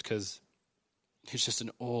ghost because he's just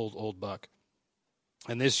an old buck.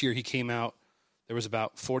 And this year he came out, there was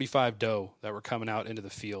about 45 doe that were coming out into the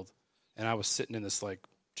field. And I was sitting in this, like,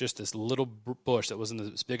 just this little bush that wasn't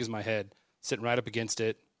as big as my head, sitting right up against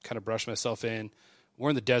it, kind of brushed myself in. We're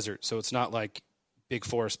in the desert, so it's not like big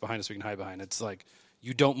forest behind us we can hide behind. It's like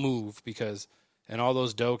you don't move and all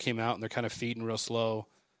those doe came out and they're kind of feeding real slow.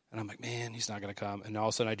 And I'm like, man, he's not going to come. And all of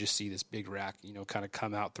a sudden I just see this big rack, kind of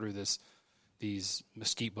come out through these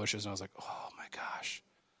mesquite bushes. And I was like, oh my gosh.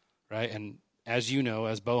 Right. And as you know,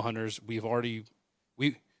 as bow hunters, we've already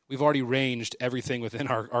ranged everything within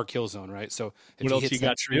our kill zone, right? So if what he else hits you that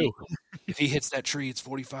got tree, to do? if he hits that tree, it's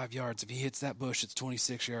 45 yards. If he hits that bush, it's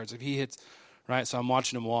 26 yards. If he hits, right? So I'm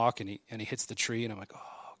watching him walk, and he hits the tree, and I'm like,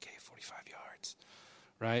 oh, okay, 45 yards,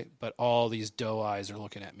 right? But all these doe eyes are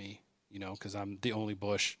looking at me, because I'm the only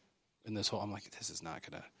bush in this whole. I'm like, this is not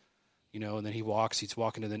gonna, And then he walks. He's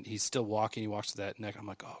walking, and then he's still walking. He walks to that neck. I'm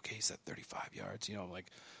like, oh, okay, he's at 35 yards. I'm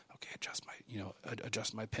like, okay,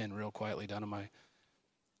 adjust my pen real quietly down to my.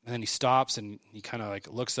 And then he stops and he kind of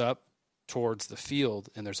like looks up towards the field,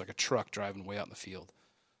 and there's like a truck driving way out in the field.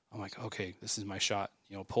 I'm like, okay, this is my shot.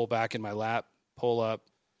 Pull back in my lap, pull up,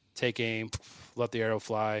 take aim, let the arrow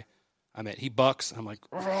fly. He bucks. I'm like,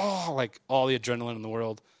 oh, like all the adrenaline in the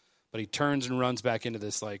world. But he turns and runs back into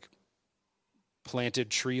this like planted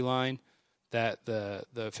tree line that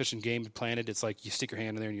the Fish and Game had planted. It's like you stick your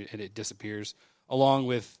hand in there and it disappears, along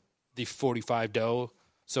with the 45 doe.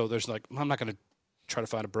 So there's like, I'm not going to try to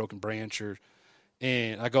find a broken branch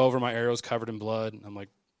and I go over, my arrows covered in blood. And I'm like,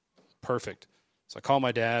 perfect. So I call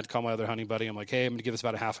my dad, call my other hunting buddy. I'm like, hey, I'm going to give this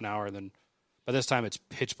about a half an hour. And then by this time it's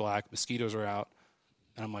pitch black. Mosquitoes are out.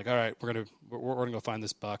 And I'm like, all right, we're going to go find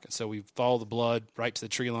this buck. And so we follow the blood right to the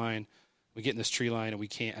tree line. We get in this tree line and we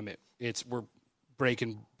can't, we're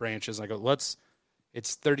breaking branches. I go,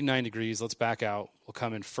 it's 39 degrees. Let's back out. We'll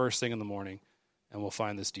come in first thing in the morning and we'll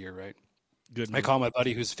find this deer, right? Good. I call my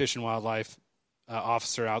buddy who's Fish and Wildlife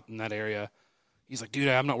officer out in that area. He's like, dude,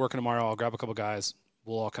 I'm not working tomorrow. I'll grab a couple guys.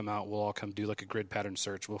 We'll all come out. We'll all come do like a grid pattern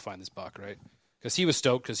search. We'll find this buck, right? Because he was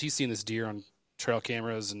stoked because he's seen this deer on trail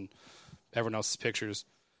cameras and everyone else's pictures.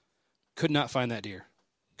 Could not find that deer.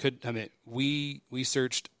 We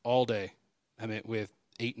searched all day. With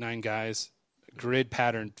 8-9 guys, grid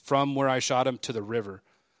pattern from where I shot him to the river.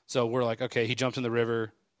 So we're like, okay, he jumped in the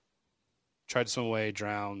river, tried to swim away,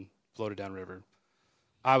 drowned, floated down river.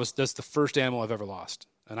 That's the first animal I've ever lost.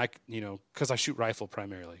 And because I shoot rifle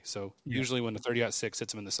primarily. So usually when the 30-06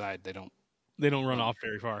 hits them in the side, they don't run off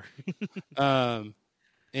very far.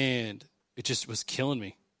 And it just was killing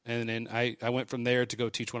me. And then I went from there to go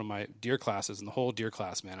teach one of my deer classes, and the whole deer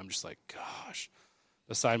class, man, I'm just like, gosh,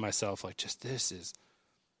 beside myself, like just this is.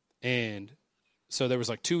 And so there was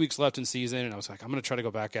like 2 weeks left in season, and I was like, I'm going to try to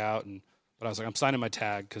go back out. But I was like, I'm signing my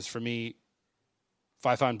tag because for me, if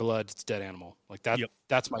I find blood, it's dead animal. Like that,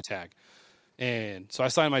 That's my tag. And so I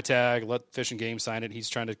signed my tag, let Fish and Game sign it. He's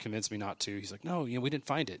trying to convince me not to. He's like, no, we didn't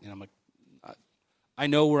find it. And I'm like, I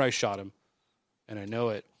know where I shot him, and I know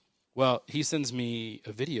it. Well, he sends me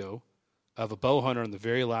a video of a bow hunter on the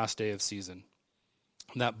very last day of season.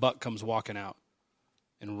 And that buck comes walking out.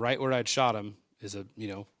 and right where I'd shot him is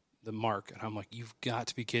the mark. And I'm like, you've got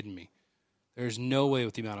to be kidding me. There's no way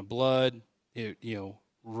with the amount of blood,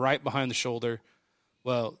 right behind the shoulder.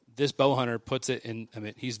 Well, this bow hunter puts it in,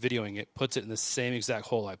 he's videoing it, puts it in the same exact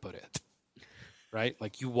hole I put it, right?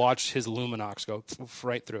 Like you watch his Luminox go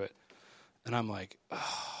right through it. And I'm like,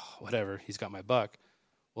 oh, whatever, he's got my buck.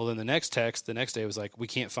 Well, then the next day was like, we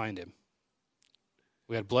can't find him.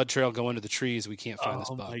 We had blood trail go into the trees. We can't find this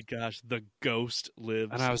buck. Oh my gosh, the ghost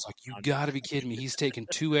lives. And I was like, you got to be kidding me. He's taken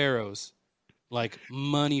 2 arrows, like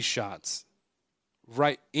money shots.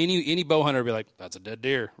 Right. Any bow hunter would be like, that's a dead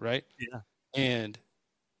deer, right? Yeah. And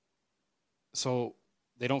so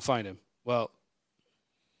they don't find him. Well,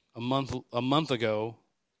 a month ago,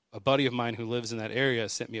 a buddy of mine who lives in that area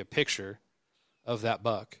sent me a picture of that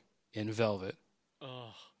buck in velvet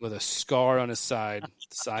with a scar on his side,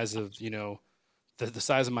 the size of, the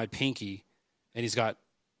size of my pinky. And he's got,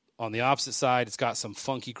 on the opposite side, it's got some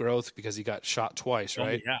funky growth because he got shot twice,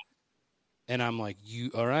 right? Oh, yeah. And I'm like,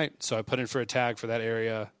 all right. So I put in for a tag for that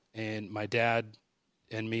area, and my dad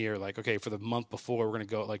and me are like, okay, for the month before, we're going to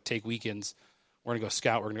go, like, take weekends. We're going to go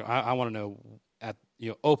scout. I want to know at,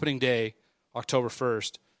 opening day, October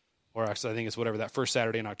 1st, or actually I think it's whatever that first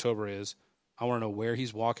Saturday in October is. I want to know where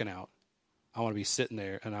he's walking out. I want to be sitting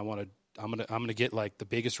there, and I'm going to get like the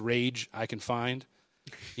biggest rage I can find.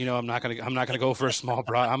 I'm not gonna go for a small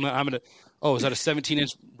broad. I'm gonna. Oh, is that a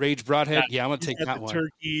 17-inch rage broadhead? Yeah, I'm gonna take that one.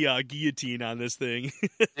 Turkey guillotine on this thing,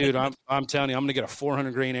 dude. I'm telling you, I'm gonna get a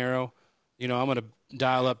 400 grain arrow. I'm gonna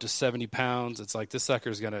dial up to 70 pounds. It's like this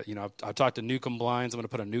sucker's gonna. I've talked to Newcomb blinds. I'm gonna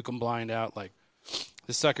put a Newcomb blind out. Like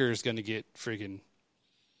this sucker is gonna get freaking.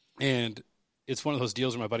 And it's one of those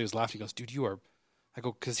deals where my buddy was laughing. He goes, "Dude, you are." I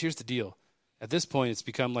go, "Because here's the deal. At this point, it's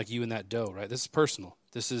become like you and that doe, right? This is personal.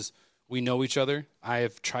 This is." We know each other. I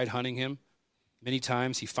have tried hunting him many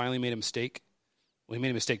times. He finally made a mistake. Well, he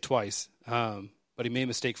made a mistake twice, but he made a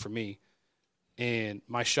mistake for me. And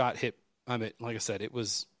my shot hit, like I said, it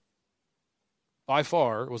was by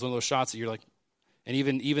far, it was one of those shots that you're like, and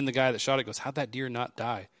even the guy that shot it goes, how'd that deer not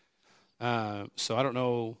die? So I don't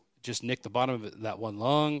know, just nicked the bottom of it, that one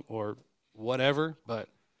lung or whatever. But,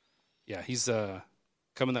 yeah, he's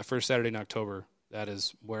coming that first Saturday in October. That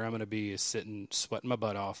is where I'm going to be, is sitting, sweating my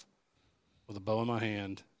butt off, with a bow in my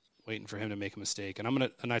hand, waiting for him to make a mistake. And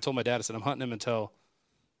I told my dad, I said, I'm hunting him until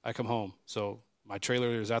I come home. So my trailer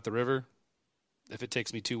is at the river. If it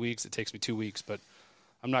takes me 2 weeks, it takes me 2 weeks. But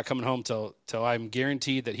I'm not coming home till I'm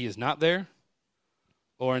guaranteed that he is not there,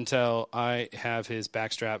 or until I have his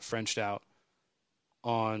backstrap Frenched out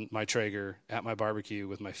on my Traeger at my barbecue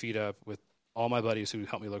with my feet up, with all my buddies who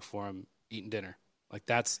help me look for him eating dinner. Like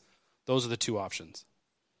those are the 2 options.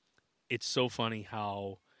 It's so funny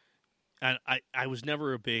how. And I was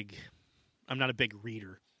never I'm not a big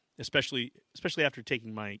reader, especially after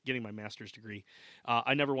getting my master's degree.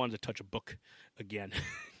 I never wanted to touch a book again.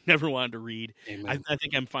 Never wanted to read. I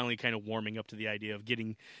think I'm finally kind of warming up to the idea of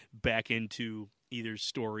getting back into either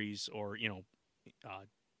stories or,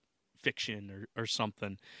 fiction or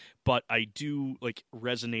something. But I do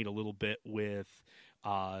resonate a little bit with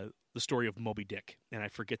the story of Moby Dick, and I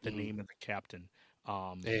forget the name of the captain.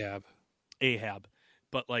 Ahab.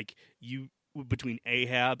 But between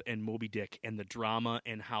Ahab and Moby Dick and the drama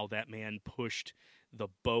and how that man pushed the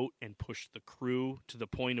boat and pushed the crew to the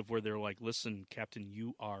point of where they're like, listen, Captain,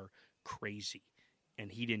 you are crazy.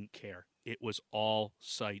 And he didn't care. It was all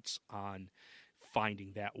sights on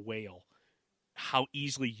finding that whale. How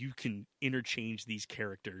easily you can interchange these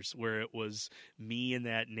characters, where it was me and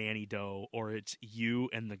that nanny doe, or it's you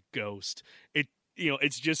and the ghost.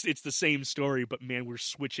 It's the same story, but man, we're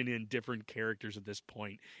switching in different characters at this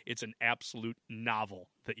point. It's an absolute novel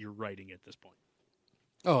that you're writing at this point.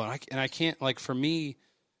 Oh, and I can't, for me,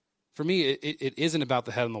 it isn't about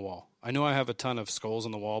the head on the wall. I know I have a ton of skulls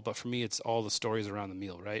on the wall, but for me, it's all the stories around the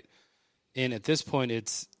meal, right? And at this point,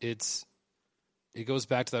 it goes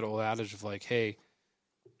back to that old adage of hey,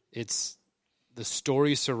 it's the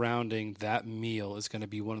story surrounding that meal is going to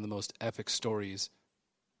be one of the most epic stories.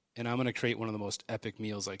 And I'm going to create one of the most epic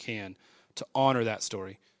meals I can to honor that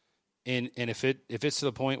story. And if it's to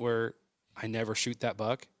the point where I never shoot that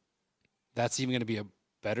buck, that's even going to be a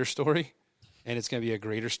better story, and it's going to be a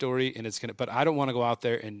greater story. And but I don't want to go out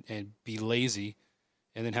there and be lazy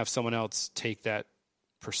and then have someone else take that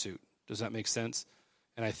pursuit. Does that make sense?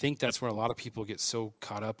 And I think that's where a lot of people get so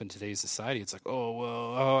caught up in today's society. It's like,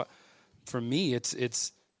 for me,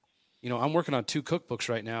 it's. I'm working on 2 cookbooks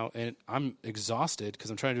right now, and I'm exhausted because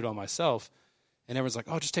I'm trying to do it all myself. And everyone's like,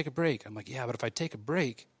 oh, just take a break. I'm like, yeah, but if I take a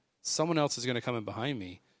break, someone else is going to come in behind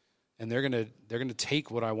me, and they're going to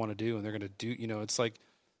take what I want to do, and they're going to do, it's like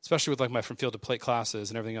especially with like my from field to plate classes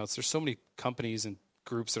and everything else. There's so many companies and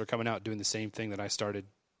groups that are coming out doing the same thing that I started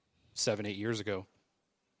 7-8 years ago.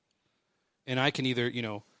 And I can either,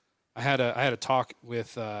 I had a talk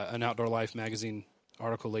with an Outdoor Life magazine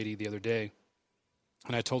article lady the other day,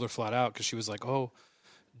 and I told her flat out, because she was like, "Oh,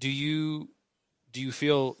 do you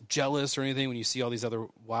feel jealous or anything when you see all these other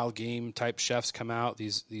wild game type chefs come out?"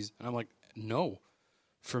 These, and I'm like, "No,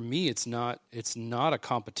 for me, it's not a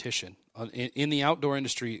competition. In the outdoor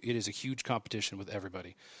industry, it is a huge competition with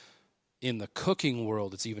everybody. In the cooking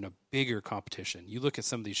world, it's even a bigger competition. You look at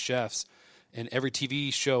some of these chefs, and every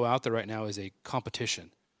TV show out there right now is a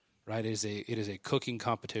competition, right? It is a cooking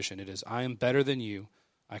competition. It is, I am better than you.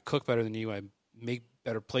 I cook better than you. I make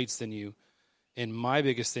better plates than you. And my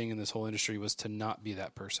biggest thing in this whole industry was to not be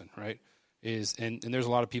that person, right? And there's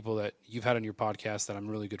a lot of people that you've had on your podcast that I'm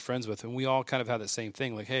really good friends with, and we all kind of have that same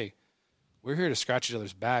thing. Like, hey, we're here to scratch each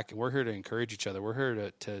other's back, and we're here to encourage each other. We're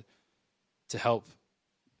here to help.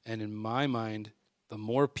 And in my mind, the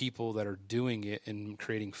more people that are doing it and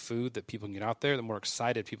creating food that people can get out there, the more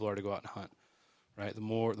excited people are to go out and hunt, right? The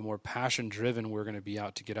more passion driven we're going to be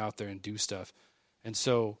out to get out there and do stuff. And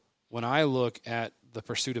so when I look at the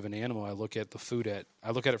pursuit of an animal, I look at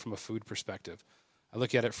it from a food perspective. I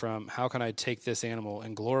look at it from, how can I take this animal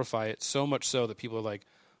and glorify it so much so that people are like,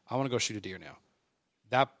 I want to go shoot a deer now.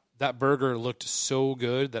 That burger looked so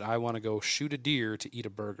good that I want to go shoot a deer to eat a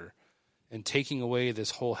burger, and taking away this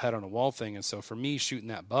whole head on a wall thing. And so for me, shooting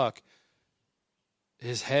that buck,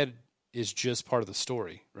 his head is just part of the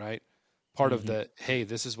story, right? Part of the, hey,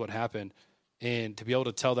 this is what happened. And to be able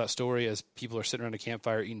to tell that story as people are sitting around a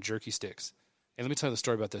campfire eating jerky sticks. And let me tell you the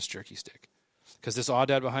story about this jerky stick. Because this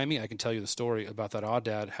Aoudad behind me, I can tell you the story about that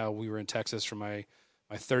Aoudad, how we were in Texas for my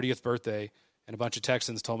 30th birthday, and a bunch of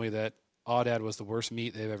Texans told me that Aoudad was the worst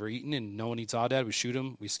meat they've ever eaten, and no one eats Aoudad. We shoot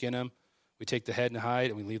them, we skin them, we take the head and hide,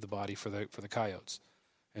 and we leave the body for the coyotes.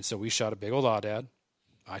 And so we shot a big old Aoudad.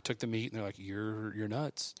 I took the meat, and they're like, you're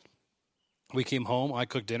nuts. We came home, I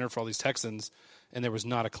cooked dinner for all these Texans, and there was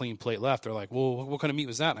not a clean plate left. They're like, well, what kind of meat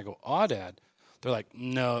was that? And I go, Aoudad. They're like,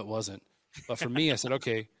 no, it wasn't. But for me, I said,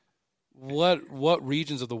 okay, what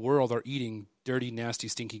regions of the world are eating dirty, nasty,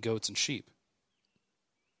 stinky goats and sheep?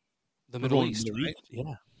 The Middle East, right?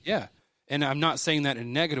 Yeah. Yeah. And I'm not saying that in a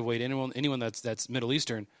negative way to anyone that's Middle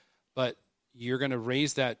Eastern, but you're going to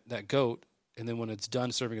raise that goat, and then when it's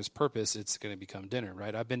done serving its purpose, it's going to become dinner,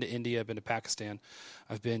 right? I've been to India, I've been to Pakistan,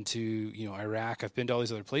 I've been to Iraq, I've been to all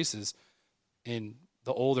these other places, and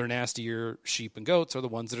the older, nastier sheep and goats are the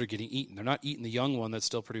ones that are getting eaten. They're not eating the young one that's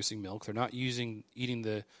still producing milk. They're not eating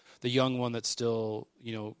the young one that's still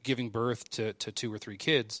giving birth to 2 or 3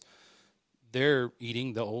 kids. They're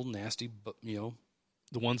eating the old, nasty,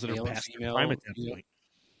 The ones that are past female, prime at that point.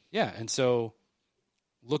 Yeah, and so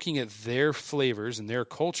looking at their flavors and their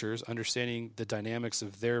cultures, understanding the dynamics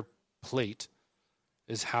of their plate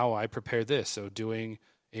is how I prepare this. So doing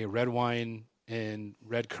a red wine and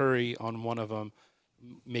red curry on one of them,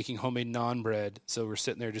 making homemade naan bread. So we're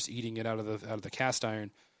sitting there just eating it out of the cast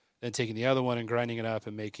iron, then taking the other one and grinding it up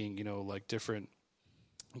and making, like different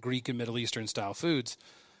Greek and Middle Eastern style foods.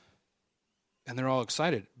 And they're all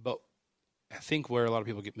excited. But I think where a lot of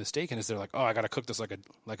people get mistaken is they're like, oh, I got to cook this like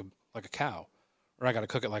a cow, or I got to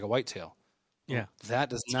cook it like a whitetail. Yeah. That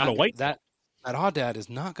does not a whitetail. That Aoudad is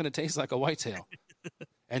not going to taste like a whitetail.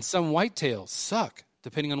 And some whitetails suck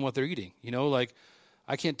depending on what they're eating. Like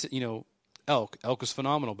I can't, elk is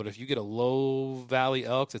phenomenal, but if you get a low valley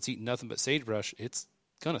elk that's eating nothing but sagebrush, it's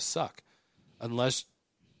going to suck unless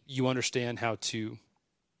you understand how to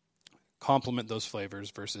complement those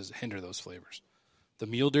flavors versus hinder those flavors. The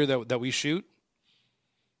mule deer that we shoot,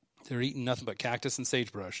 they're eating nothing but cactus and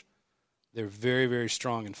sagebrush. They're very, very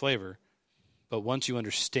strong in flavor. But once you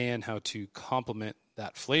understand how to complement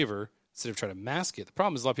that flavor instead of trying to mask it, the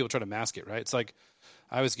problem is a lot of people try to mask it, right? It's like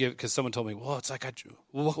I always give, because someone told me, well, it's like,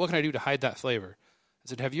 what can I do to hide that flavor? I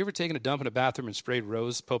said, have you ever taken a dump in a bathroom and sprayed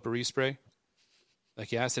rose potpourri spray?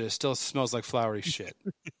 Like, yeah, I said, it still smells like flowery shit.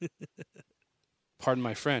 Pardon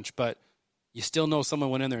my French, but you still know someone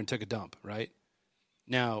went in there and took a dump, right?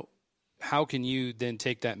 Now, how can you then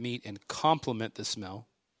take that meat and complement the smell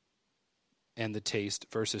and the taste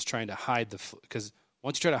versus trying to hide because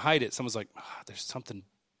once you try to hide it, someone's like, there's something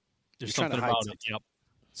about it. Yep.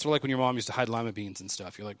 Sort of like when your mom used to hide lima beans and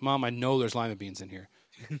stuff. You're like, Mom, I know there's lima beans in here.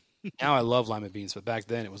 Now I love lima beans, but back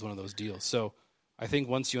then it was one of those deals. So I think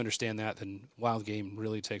once you understand that, then wild game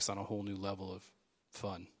really takes on a whole new level of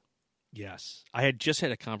fun. Yes. I had just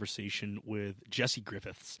had a conversation with Jesse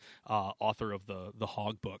Griffiths, author of the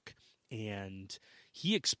Hog Book, and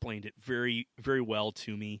he explained it very, very well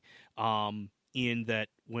to me in that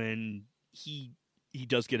when he he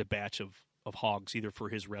does get a batch of hogs either for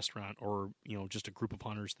his restaurant or just a group of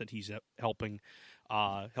hunters that he's helping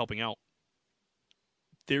out.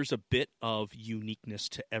 There's a bit of uniqueness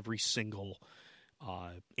to every single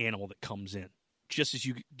animal that comes in, just as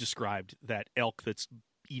you described that elk that's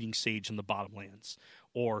eating sage in the bottomlands,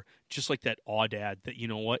 or just like that aoudad that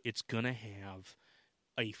it's gonna have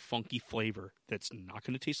a funky flavor that's not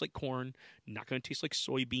going to taste like corn, not going to taste like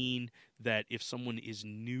soybean, that if someone is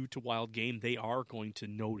new to wild game, they are going to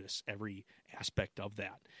notice every aspect of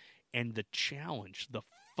that. And the challenge, the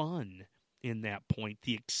fun in that point,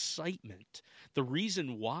 the excitement, the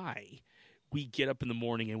reason why we get up in the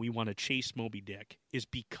morning and we want to chase Moby Dick is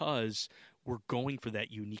because we're going for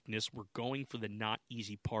that uniqueness. We're going for the not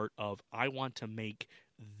easy part of, I want to make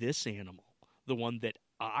this animal, the one that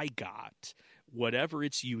I got, whatever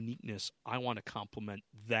its uniqueness, I want to complement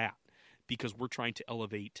that, because we're trying to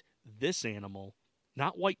elevate this animal,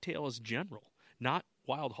 not whitetail as general, not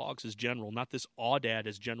wild hogs as general, not this aoudad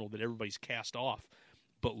as general that everybody's cast off,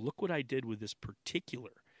 but look what I did with this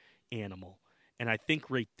particular animal. And I think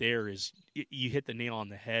right there is, you hit the nail on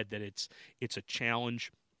the head, that it's a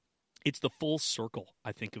challenge. It's the full circle,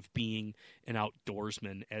 I think, of being an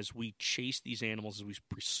outdoorsman. As we chase these animals, as we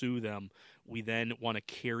pursue them, we then want to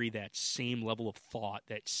carry that same level of thought,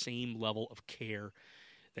 that same level of care,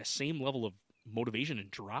 that same level of motivation and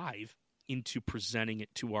drive into presenting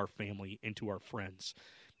it to our family and to our friends.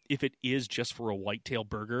 If it is just for a whitetail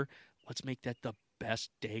burger, let's make that the best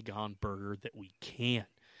daggone burger that we can.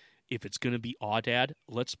 If it's going to be aoudad,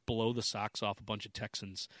 let's blow the socks off a bunch of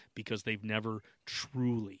Texans because they've never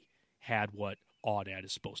truly had what aoudad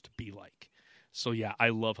is supposed to be like. So yeah, I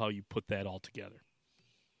love how you put that all together.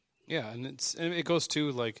 Yeah, and it goes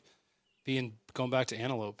to like going back to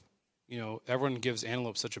antelope. Everyone gives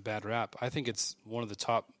antelope such a bad rap. I think it's one of the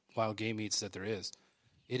top wild game meats that there is.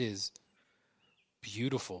 It is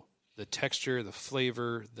beautiful. The texture, the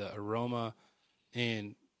flavor, the aroma,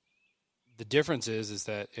 and the difference is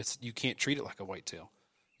that you can't treat it like a whitetail.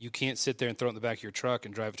 You can't sit there and throw it in the back of your truck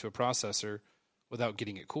and drive it to a processor without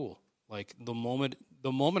getting it cool. Like the moment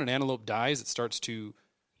an antelope dies, it starts to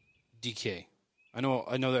decay. I know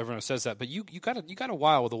that everyone says that, but you got a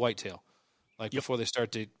while with a whitetail, like before they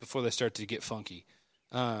start to get funky.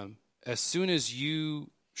 As soon as you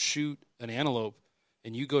shoot an antelope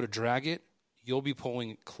and you go to drag it, you'll be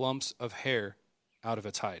pulling clumps of hair out of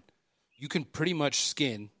its hide. You can pretty much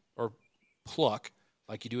skin or pluck,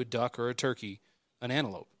 like you do a duck or a turkey, an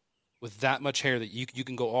antelope with that much hair that you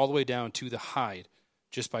can go all the way down to the hide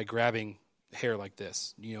just by grabbing hair like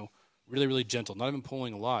this, really, really gentle, not even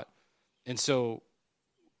pulling a lot. And so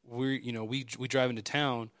we drive into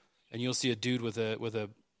town and you'll see a dude with a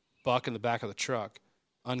buck in the back of the truck,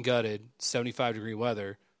 ungutted, 75-degree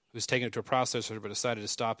weather, who's taking it to a processor but decided to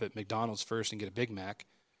stop at McDonald's first and get a Big Mac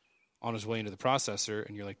on his way into the processor.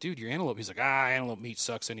 And you're like, dude, your antelope. He's like, antelope meat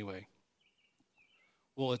sucks anyway.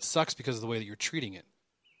 Well, it sucks because of the way that you're treating it.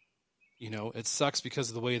 It sucks because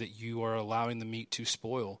of the way that you are allowing the meat to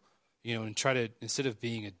spoil, and try to, instead of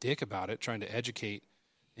being a dick about it, trying to educate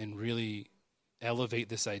and really elevate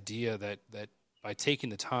this idea that by taking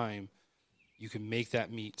the time, you can make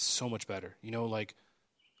that meat so much better. Like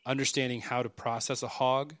understanding how to process a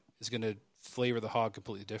hog is going to flavor the hog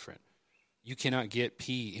completely different. You cannot get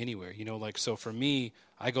pee anywhere, so for me,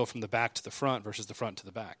 I go from the back to the front versus the front to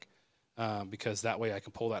the back, because that way I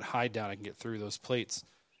can pull that hide down. I can get through those plates.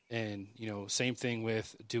 And, same thing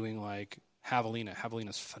with doing like javelina.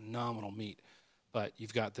 Javelina's phenomenal meat, but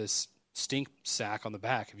you've got this stink sack on the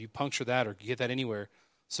back. If you puncture that or get that anywhere,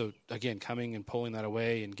 so again, coming and pulling that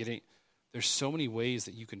away and there's so many ways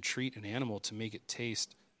that you can treat an animal to make it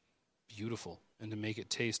taste beautiful and to make it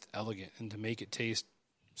taste elegant and to make it taste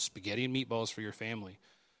spaghetti and meatballs for your family.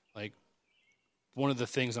 Like one of the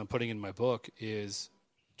things I'm putting in my book is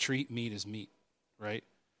treat meat as meat, right?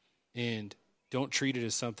 And don't treat it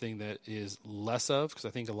as something that is less of, because I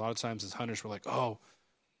think a lot of times as hunters, we're like, oh,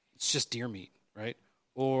 it's just deer meat, right?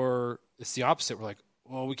 Or it's the opposite. We're like,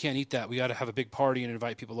 well, we can't eat that. We got to have a big party and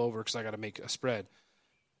invite people over because I got to make a spread.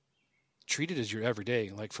 Treat it as your everyday.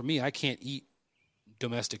 Like for me, I can't eat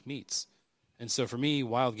domestic meats. And so for me,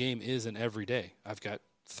 wild game is an everyday. I've got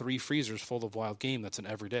 3 freezers full of wild game that's an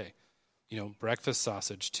everyday. Breakfast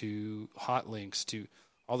sausage to hot links to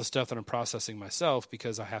all the stuff that I'm processing myself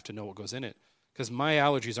because I have to know what goes in it. Because my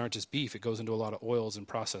allergies aren't just beef. It goes into a lot of oils and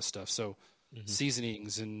processed stuff. So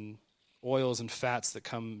seasonings and oils and fats that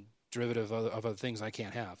come derivative of other things I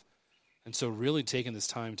can't have. And so really taking this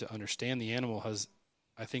time to understand the animal has,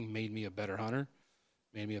 I think, made me a better hunter,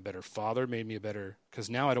 made me a better father, made me a better – because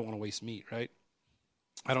now I don't want to waste meat, right?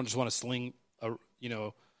 I don't just want to sling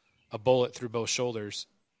a bullet through both shoulders,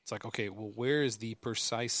 it's like, okay, well, where is the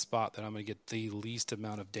precise spot that I'm going to get the least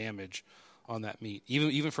amount of damage on that meat?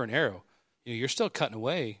 Even for an arrow, you're still cutting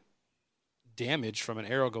away damage from an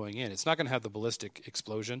arrow going in. It's not going to have the ballistic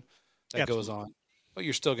explosion that goes on, but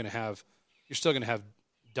you're still going to have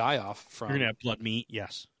die off from. You're going to have blood meat,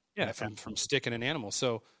 yes. Yeah, from sticking an animal.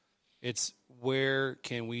 So it's where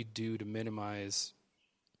can we do to minimize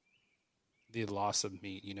the loss of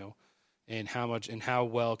meat, and how much and how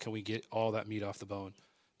well can we get all that meat off the bone?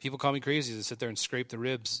 People call me crazy to sit there and scrape the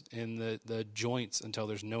ribs and the joints until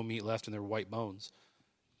there's no meat left in their white bones.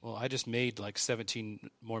 Well, I just made like 17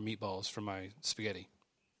 more meatballs from my spaghetti.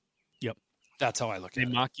 Yep. That's how I look at it.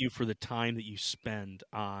 They mock you for the time that you spend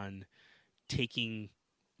on taking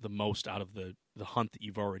the most out of the hunt that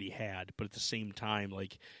you've already had. But at the same time,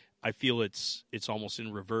 like, I feel it's almost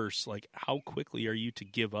in reverse. Like, how quickly are you to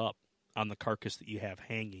give up on the carcass that you have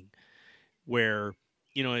hanging? Where,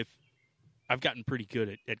 if I've gotten pretty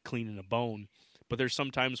good at cleaning a bone, but there's some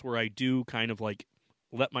times where I do kind of like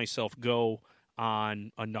let myself go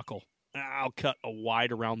on a knuckle. I'll cut a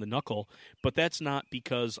wide around the knuckle, but that's not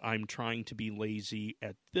because I'm trying to be lazy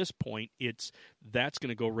at this point. That's going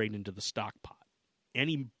to go right into the stock pot.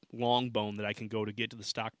 Any long bone that I can go to get to the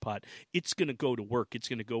stock pot, it's going to go to work. It's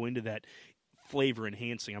going to go into that flavor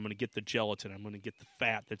enhancing. I'm going to get the gelatin. I'm going to get the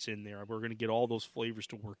fat that's in there. We're going to get all those flavors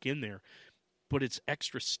to work in there. But it's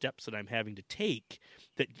extra steps that I'm having to take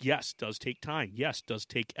that, yes, does take time. Yes, does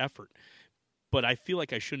take effort. But I feel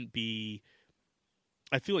like it shouldn't be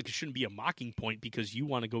a mocking point because you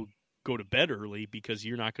want to go to bed early because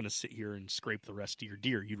you're not going to sit here and scrape the rest of your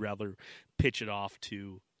deer. You'd rather pitch it off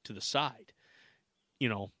to the side.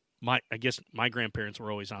 I guess my grandparents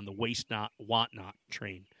were always on the waste not, want not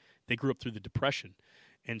train. They grew up through the Depression.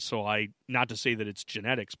 And so not to say that it's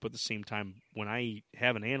genetics, but at the same time, when I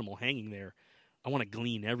have an animal hanging there, I want to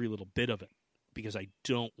glean every little bit of it because I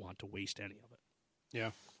don't want to waste any of it. Yeah.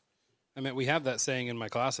 I mean, we have that saying in my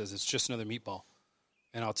classes, it's just another meatball.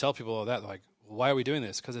 And I'll tell people all that, like, why are we doing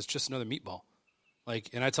this? Because it's just another meatball. Like,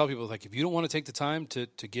 and I tell people, like, if you don't want to take the time to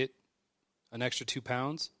get an extra 2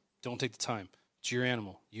 pounds, don't take the time. It's your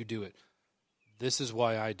animal. You do it. This is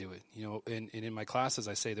why I do it. And in my classes,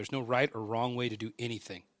 I say there's no right or wrong way to do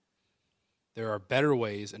anything. There are better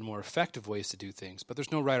ways and more effective ways to do things, but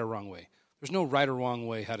there's no right or wrong way. There's no right or wrong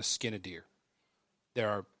way how to skin a deer. There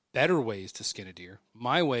are better ways to skin a deer.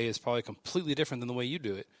 My way is probably completely different than the way you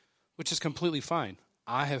do it, which is completely fine.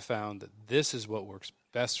 I have found that this is what works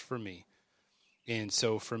best for me. And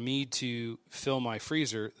so for me to fill my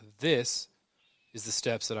freezer, this is the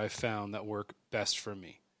steps that I've found that work best for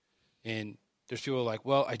me. And there's people like,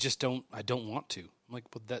 well, I don't want to. I'm like,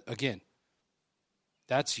 well, that, again,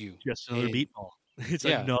 that's you. Just another meatball. It's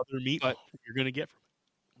another meatball you're going to get from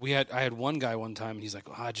it. I had one guy one time, and he's like,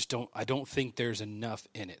 oh, I don't think there's enough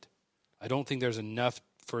in it. I don't think there's enough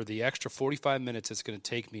for the extra 45 minutes it's going to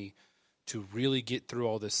take me to really get through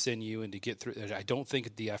all this sinew and to get through. I don't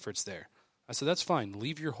think the effort's there. I said, that's fine.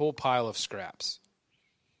 Leave your whole pile of scraps.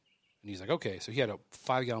 And he's like, okay. So he had a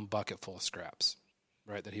 5-gallon bucket full of scraps,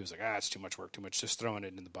 right? That he was like, it's too much work, just throwing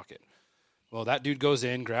it in the bucket. Well, that dude goes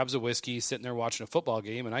in, grabs a whiskey, sitting there watching a football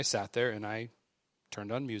game, and I sat there and I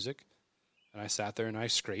turned on music, and I sat there and I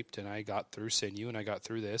scraped, and I got through sinew, and I got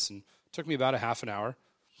through this, and it took me about a half an hour.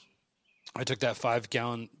 I took that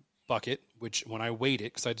 5-gallon bucket, which when I weighed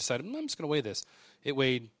it, because I decided, I'm just going to weigh this, it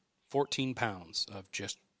weighed 14 pounds of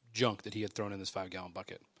just junk that he had thrown in this 5-gallon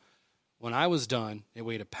bucket. When I was done, it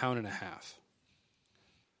weighed 1.5 pounds.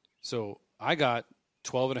 So I got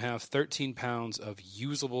 12.5, 13 pounds of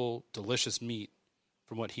usable, delicious meat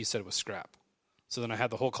from what he said was scrap. So then I had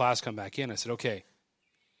the whole class come back in. I said, okay,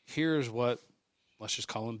 here's what, let's just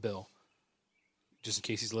call him Bill, just in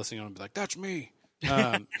case he's listening on and be like, that's me.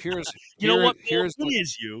 Here's Bill, it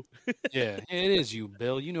is you. Yeah, it is you,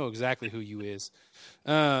 Bill. You know exactly who you is.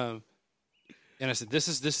 And I said, this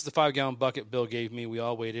is the 5-gallon bucket Bill gave me. We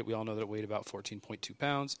all weighed it. We all know that it weighed about 14.2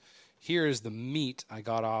 pounds. Here is the meat I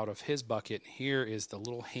got out of his bucket. Here is the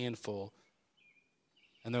little handful.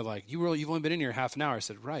 And they're like, you've only been in here half an hour. I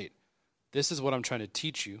said, right. This is what I'm trying to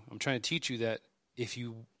teach you. I'm trying to teach you that if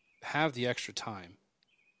you have the extra time,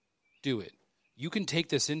 do it. You can take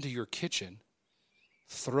this into your kitchen,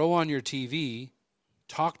 throw on your TV,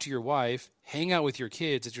 talk to your wife, hang out with your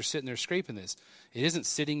kids as you're sitting there scraping this. It isn't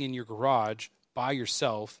sitting in your garage by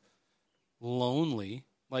yourself, lonely.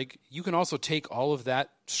 Like, you can also take all of that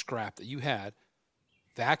scrap that you had,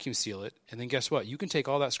 vacuum seal it, and then guess what? You can take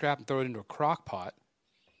all that scrap and throw it into a crock pot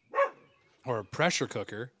or a pressure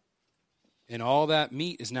cooker And all that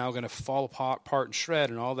meat is now going to fall apart and shred,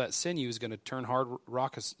 and all that sinew is going to turn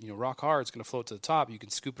rock hard. It's going to float to the top. You can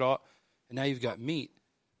scoop it all, and now you've got meat.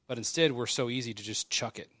 But instead, we're so easy to just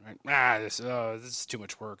chuck it. Right? This is too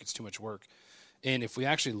much work. It's too much work. And if we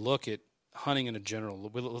actually look at hunting in a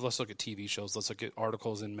general, let's look at TV shows. Let's look at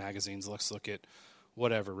articles in magazines. Let's look at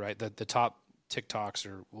whatever, right? The top TikToks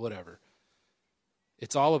or whatever.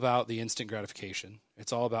 It's all about the instant gratification.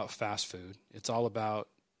 It's all about fast food. It's all about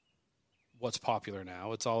what's popular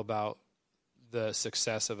now. It's all about the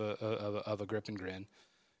success of a grip and grin.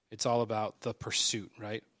 It's all about the pursuit,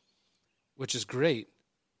 right? Which is great,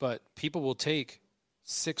 but people will take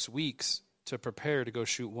 6 weeks to prepare to go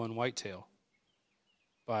shoot one whitetail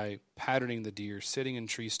by patterning the deer, sitting in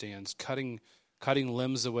tree stands, cutting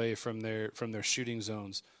limbs away from their shooting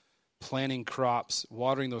zones, planting crops,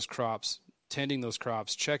 watering those crops, tending those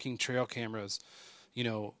crops, checking trail cameras,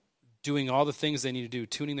 doing all the things they need to do,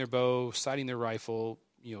 tuning their bow, sighting their rifle,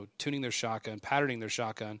 tuning their shotgun, patterning their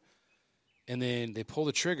shotgun, and then they pull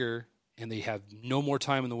the trigger and they have no more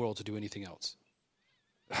time in the world to do anything else.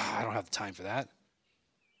 I don't have the time for that.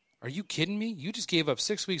 Are you kidding me? You just gave up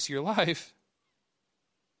 6 weeks of your life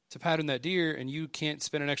to pattern that deer, and you can't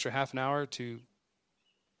spend an extra half an hour to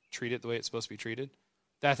treat it the way it's supposed to be treated?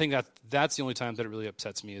 I think that's the only time that it really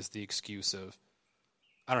upsets me, is the excuse of,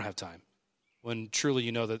 I don't have time. When truly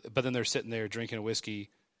you know that, but then they're sitting there drinking a whiskey,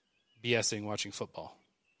 BSing, watching football.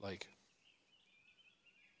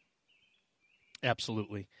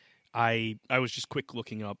 Absolutely. I was just quick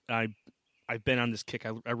looking up. I've been on this kick.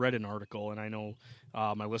 I read an article, and I know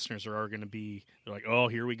my listeners are going to be, they're like, oh,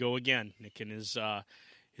 here we go again, Nick and his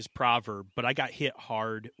proverb. But I got hit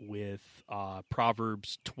hard with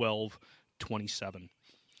Proverbs 12:27.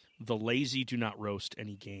 The lazy do not roast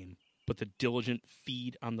any game, but the diligent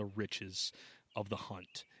feed on the riches of the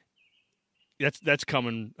hunt. That's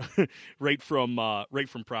coming right from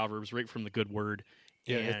Proverbs, right from the good word.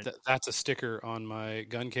 Yeah, that's a sticker on my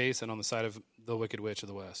gun case and on the side of the Wicked Witch of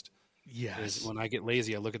the West. Yes. When I get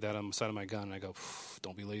lazy, I look at that on the side of my gun and I go,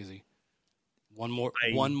 "Don't be lazy. One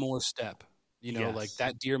more step. Yes.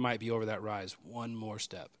 That deer might be over that rise. One more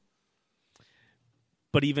step."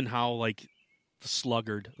 But even how the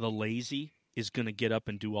sluggard, the lazy, is going to get up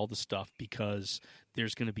and do all the stuff because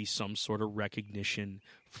there's going to be some sort of recognition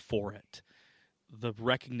for it. The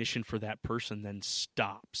recognition for that person then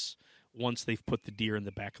stops once they've put the deer in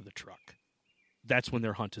the back of the truck. That's when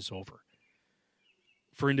their hunt is over.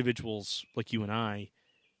 For individuals like you and I,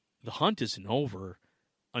 the hunt isn't over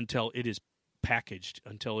until it is packaged,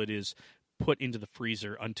 until it is put into the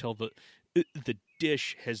freezer, until the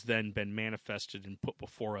dish has then been manifested and put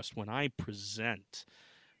before us. When I present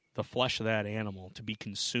the flesh of that animal to be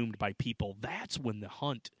consumed by people, that's when the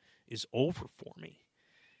hunt is over for me.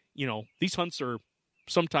 These hunts are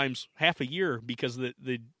sometimes half a year because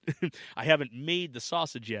I haven't made the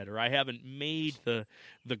sausage yet, or I haven't made the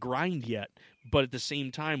grind yet. But at the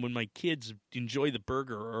same time, when my kids enjoy the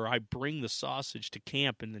burger, or I bring the sausage to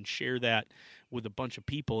camp and then share that with a bunch of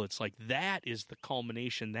people, it's like that is the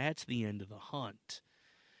culmination. That's the end of the hunt.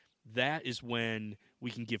 That is when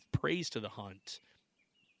we can give praise to the hunt.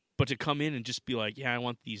 But to come in and just be like, yeah, I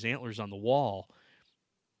want these antlers on the wall,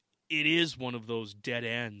 it is one of those dead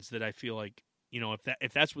ends that I feel like,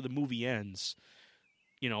 if that's where the movie ends,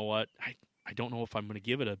 you know what? I don't know if I'm going to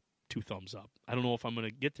give it a 2 thumbs up. I don't know if I'm going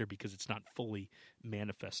to get there because it's not fully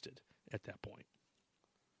manifested at that point.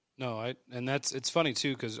 No, and it's funny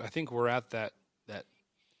too, because I think we're at that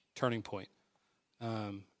turning point.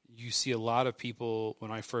 You see a lot of people,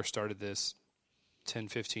 when I first started this 10,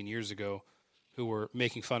 15 years ago, who were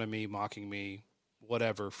making fun of me, mocking me,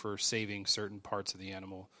 whatever, for saving certain parts of the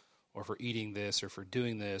animal, or for eating this, or for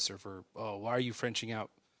doing this, or for, oh, why are you Frenching out?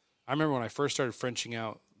 I remember when I first started Frenching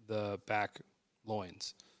out the back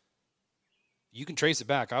loins. You can trace it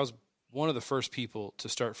back. I was one of the first people to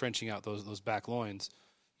start Frenching out those back loins,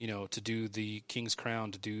 to do the King's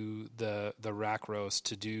Crown, to do the rack roast,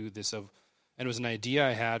 to do this and it was an idea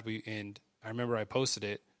I had. And I remember I posted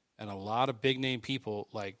it, and a lot of big name people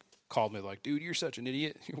called me dude, you're such an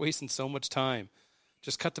idiot. You're wasting so much time.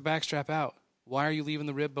 Just cut the backstrap out. Why are you leaving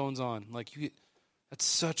the rib bones on? That's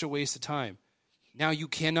such a waste of time. Now you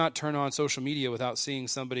cannot turn on social media without seeing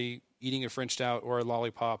somebody eating a Frenched out or a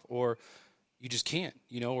lollipop, or you just can't,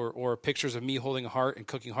 or pictures of me holding a heart and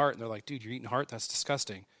cooking heart. And they're like, dude, you're eating heart? That's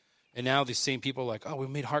disgusting. And now these same people are like, oh, we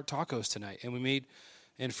made heart tacos tonight.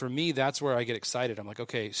 And for me, that's where I get excited. I'm like,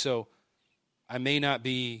 okay, so I may not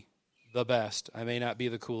be the best. I may not be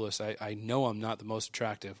the coolest. I know I'm not the most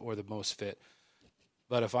attractive or the most fit.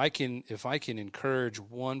 But if I can encourage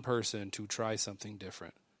one person to try something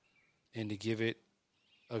different and to give it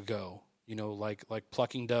a go, like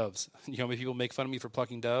plucking doves. How many people make fun of me for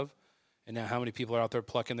plucking dove? And now how many people are out there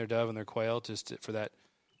plucking their dove and their quail for that?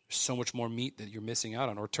 There's so much more meat that you're missing out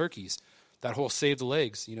on. Or turkeys, that whole save the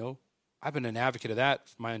legs, I've been an advocate of that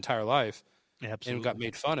for my entire life. Absolutely. And got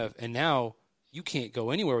made fun of. And now you can't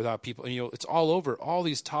go anywhere without people. And, it's all over. All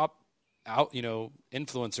these top out,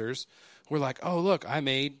 influencers who are like, oh, look, I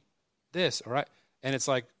made this. All right. And it's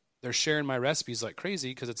like they're sharing my recipes like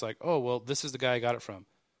crazy because it's like, oh, well, this is the guy I got it from.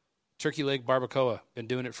 Turkey leg barbacoa. Been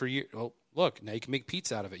doing it for years. Well, look, now you can make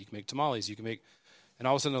pizza out of it. You can make tamales. You can make, and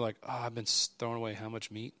all of a sudden they're like, oh, I've been throwing away how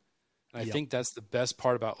much meat. And I think that's the best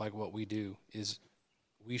part about like what we do is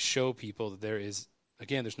we show people that there is,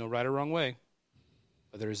 again, there's no right or wrong way,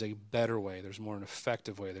 but there is a better way. There's more an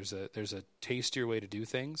effective way. There's a tastier way to do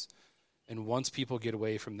things. And once people get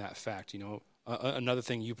away from that fact, another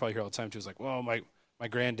thing you probably hear all the time too is like, well, my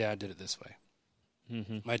granddad did it this way.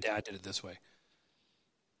 Mm-hmm. My dad did it this way.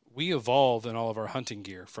 We evolve in all of our hunting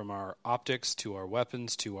gear, from our optics to our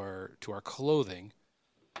weapons to our clothing,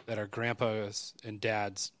 that our grandpas and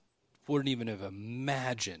dads wouldn't even have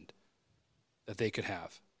imagined that they could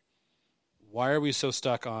have. Why are we so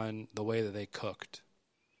stuck on the way that they cooked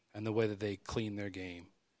and the way that they cleaned their game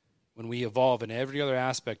when we evolve in every other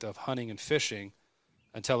aspect of hunting and fishing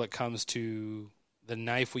until it comes to the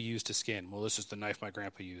knife we use to skin? Well, this is the knife my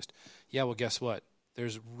grandpa used. Yeah, well, guess what?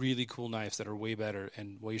 There's really cool knives that are way better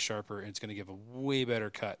and way sharper, and it's going to give a way better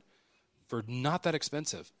cut for not that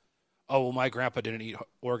expensive. Oh, well, my grandpa didn't eat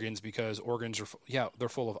organs because organs they're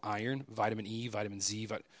full of iron, vitamin E, vitamin Z.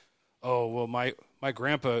 Oh, well, my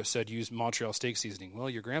grandpa said use Montreal steak seasoning. Well,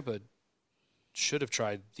 your grandpa should have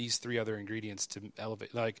tried these 3 other ingredients to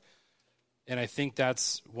elevate. And I think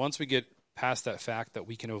that's, once we get past that fact that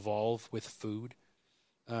we can evolve with food,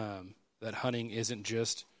 that hunting isn't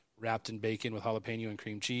just wrapped in bacon with jalapeno and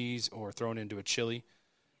cream cheese or thrown into a chili,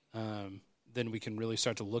 then we can really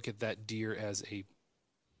start to look at that deer as a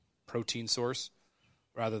protein source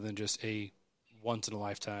rather than just a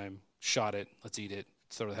once-in-a-lifetime shot it, let's eat it,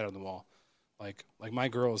 throw the head on the wall. Like my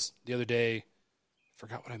girls, the other day, I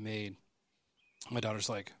forgot what I made. My daughter's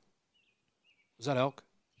like, was that elk?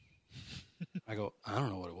 I go, I don't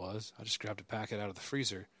know what it was. I just grabbed a packet out of the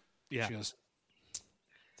freezer. Yeah. She goes,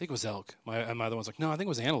 I think it was elk. My other one's like, no, I think it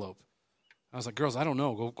was antelope. I was like, girls, I don't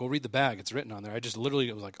know. Go read the bag. It's written on there. I just literally,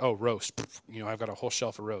 it was like, oh, roast. I've got a whole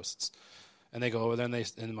shelf of roasts. And they go over there,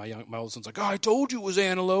 and my oldest one's like, oh, I told you it was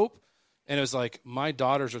antelope. And it was like, my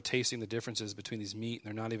daughters are tasting the differences between these meat, and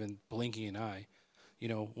they're not even blinking an eye.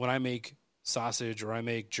 When I make sausage or I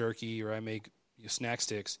make jerky or I make snack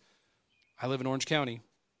sticks, I live in Orange County,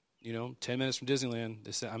 10 minutes from Disneyland.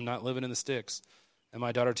 They say I'm not living in the sticks. And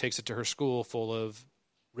my daughter takes it to her school full of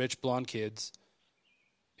rich blonde kids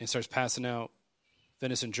and starts passing out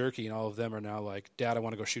venison jerky, and all of them are now like, Dad, I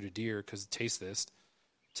want to go shoot a deer because taste this.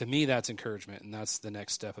 To me, that's encouragement, and that's the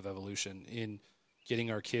next step of evolution in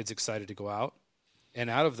getting our kids excited to go out. And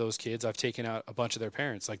out of those kids, I've taken out a bunch of their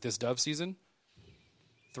parents. Like this dove season,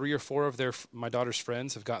 3 or 4 of my daughter's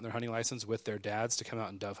friends have gotten their hunting license with their dads to come out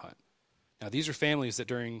and dove hunt. Now, these are families that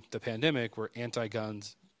during the pandemic were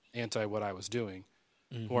anti-guns, anti what I was doing,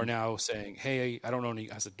 who are now saying, hey, I don't know any.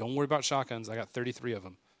 I said, don't worry about shotguns. I got 33 of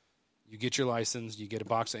them. You get your license, you get a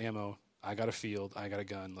box of ammo. I got a field, I got a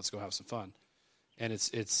gun. Let's go have some fun. And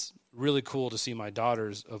it's really cool to see my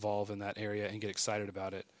daughters evolve in that area and get excited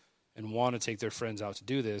about it and want to take their friends out to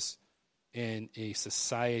do this in a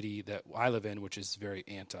society that I live in, which is very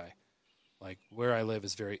anti. Like where I live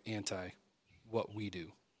is very anti what we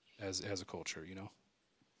do as a culture,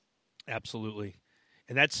 Absolutely.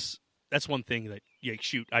 And that's one thing that,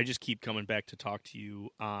 I just keep coming back to talk to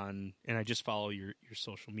you on, and I just follow your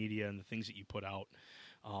social media and the things that you put out.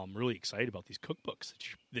 Really excited about these cookbooks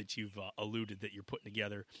that you've alluded that you're putting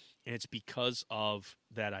together, and it's because of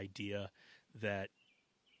that idea that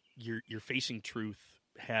you're facing truth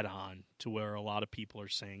head on, to where a lot of people are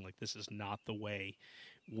saying like this is not the way.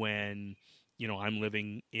 When I'm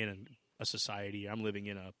living in a society, I'm living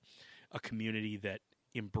in a community that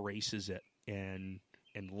embraces it and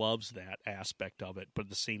loves that aspect of it, but at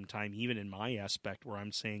the same time, even in my aspect where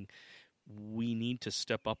I'm saying we need to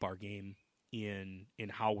step up our game in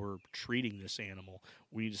how we're treating this animal.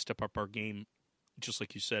 We need to step up our game, just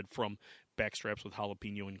like you said, from backstraps with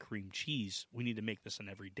jalapeno and cream cheese. We need to make this an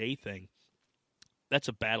everyday thing. That's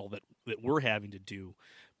a battle that we're having to do,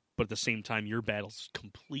 but at the same time, your battle's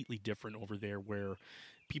completely different over there, where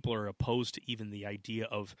people are opposed to even the idea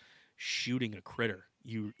of shooting a critter.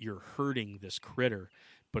 You're hurting this critter,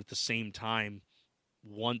 but at the same time,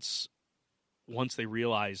 once they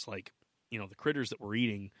realize, like, the critters that we're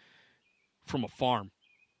eating from a farm,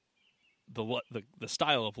 the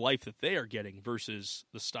style of life that they are getting versus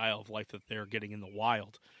the style of life that they're getting in the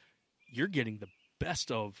wild. You're getting the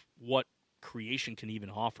best of what creation can even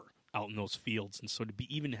offer out in those fields, and so to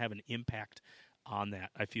be even have an impact on that,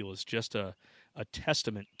 I feel is just a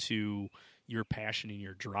testament to your passion and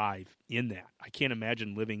your drive in that. I can't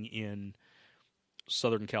imagine living in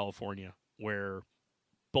Southern California where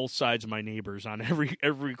both sides of my neighbors on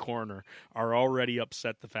every corner are already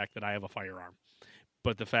upset the fact that I have a firearm.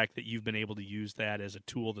 But the fact that you've been able to use that as a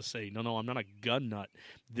tool to say, no, I'm not a gun nut.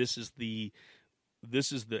 This is the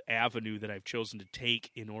avenue that I've chosen to take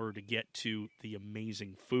in order to get to the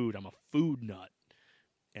amazing food. I'm a food nut.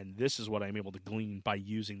 And this is what I'm able to glean by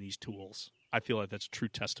using these tools. I feel like that's a true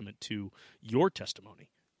testament to your testimony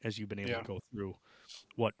as you've been able to go through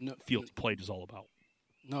what field to plate is all about.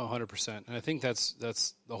 No, 100%. And I think that's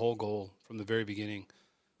the whole goal from the very beginning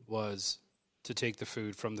was to take the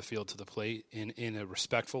food from the field to the plate in a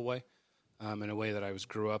respectful way, in a way that I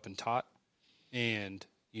grew up and taught. And,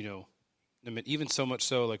 I mean, even so much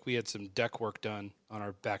so, like we had some deck work done on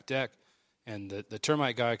our back deck, and the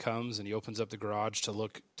termite guy comes and he opens up the garage to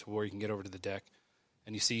look to where he can get over to the deck,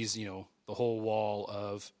 and he sees, the whole wall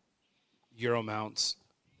of Euro mounts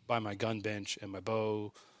by my gun bench and my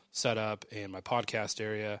bow setup and my podcast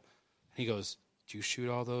area. He goes, "Do you shoot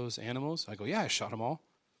all those animals?" I go, "Yeah, I shot them all."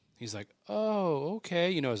 He's like, "Oh,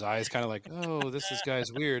 okay." His eyes kind of like, "Oh, this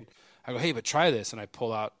guy's weird." I go, "Hey, but try this." And I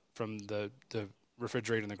pull out from the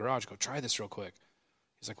refrigerator in the garage, go, "Try this real quick."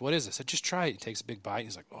 He's like, "What is this?" I said, "Just try it." He takes a big bite.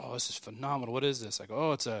 He's like, "Oh, this is phenomenal. What is this?" I go,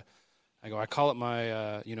 "Oh, I call it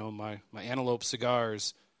my, my antelope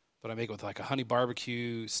cigars, but I make it with like a honey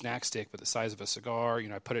barbecue snack stick, but the size of a cigar.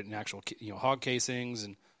 I put it in actual, hog casings."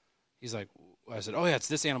 And he's like, I said, "Oh yeah, it's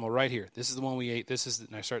this animal right here. This is the one we ate.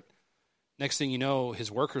 And I start, next thing you know,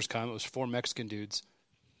 his workers come. It was 4 Mexican dudes.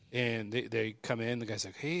 And they come in. The guy's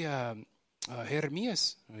like, "Hey,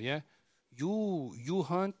 Jeremias." "Oh, yeah. You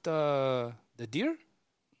hunt the deer?"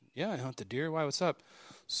 "Yeah, I hunt the deer." "Why, what's up?"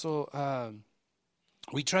 "So,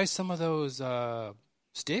 we try some of those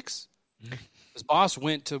sticks." His boss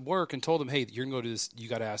went to work and told him, "Hey, you're gonna go to this. You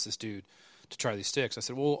got to ask this dude to try these sticks." I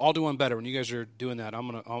said, "Well, I'll do one better. When you guys are doing that,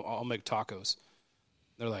 I'll make tacos."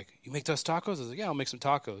 They're like, "You make those tacos?" I was like, "Yeah, I'll make some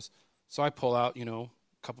tacos." So I pull out, a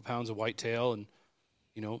couple pounds of whitetail and,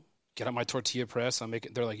 get out my tortilla press.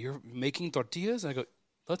 They're like, "You're making tortillas?" And I go,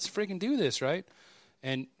 "Let's freaking do this, right?"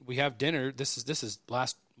 And we have dinner. This is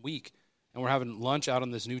last week, and we're having lunch out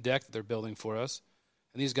on this new deck that they're building for us.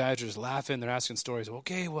 And these guys are just laughing. They're asking stories.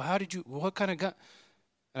 "Okay, well, what kind of gun?"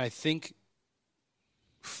 And I think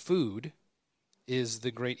food is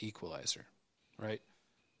the great equalizer, right?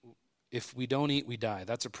 If we don't eat, we die.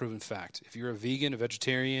 That's a proven fact. If you're a vegan, a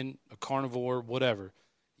vegetarian, a carnivore, whatever,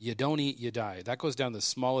 you don't eat, you die. That goes down to the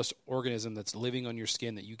smallest organism that's living on your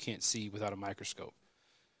skin that you can't see without a microscope,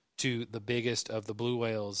 to the biggest of the blue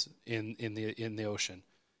whales in the ocean.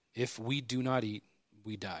 If we do not eat,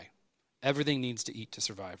 we die. Everything needs to eat to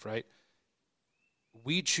survive, right?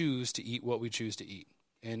 We choose to eat what we choose to eat.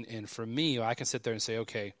 And for me, I can sit there and say,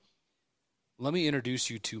 okay, let me introduce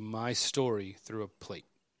you to my story through a plate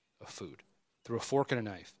of food, through a fork and a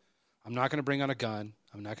knife. I'm not going to bring out a gun.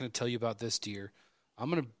 I'm not going to tell you about this deer.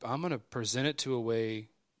 I'm going to present it to a way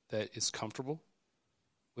that is comfortable,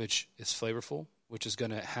 which is flavorful, which is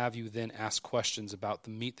going to have you then ask questions about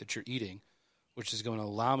the meat that you're eating, which is going to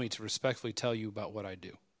allow me to respectfully tell you about what I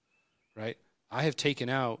do, right? I have taken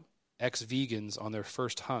out ex-vegans on their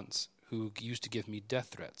first hunts who used to give me death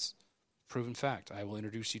threats. Proven fact. I will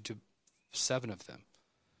introduce you to 7 of them,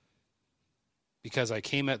 because I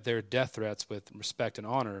came at their death threats with respect and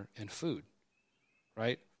honor and food,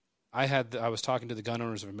 right? I was talking to the Gun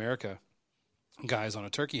Owners of America guys on a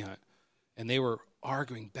turkey hunt, and they were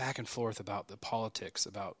arguing back and forth about the politics,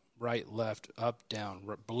 about right, left, up, down,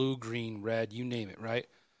 blue, green, red, you name it, right?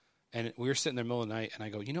 And we were sitting there in the middle of the night, and I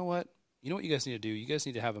go, you know what? You know what you guys need to do? You guys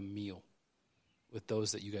need to have a meal with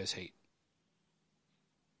those that you guys hate.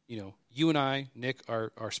 You and I, Nick,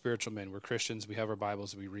 are spiritual men. We're Christians. We have our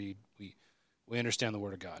Bibles. We read. We understand the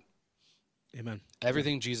Word of God. Amen.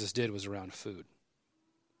 Everything Jesus did was around food.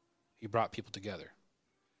 He brought people together.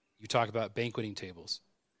 You talk about banqueting tables,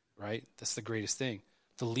 right? That's the greatest thing.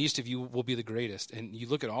 The least of you will be the greatest. And you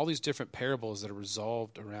look at all these different parables that are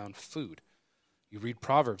resolved around food. You read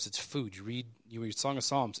Proverbs, it's food. You read Song of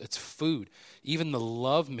Psalms, it's food. Even the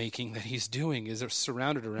love making that he's doing is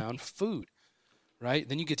surrounded around food, right?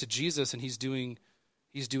 Then you get to Jesus, and he's doing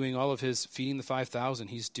all of his feeding the 5,000.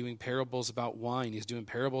 He's doing parables about wine. He's doing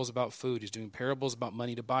parables about food. He's doing parables about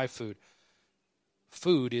money to buy food.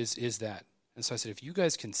 Food is that. And so I said, if you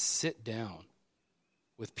guys can sit down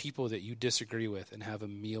with people that you disagree with and have a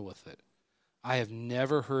meal with it, I have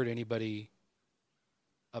never heard anybody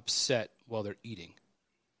upset while they're eating.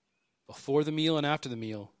 Before the meal and after the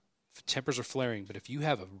meal, tempers are flaring. But if you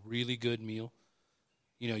have a really good meal,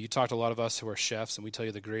 you talk to a lot of us who are chefs, and we tell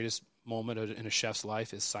you the greatest moment in a chef's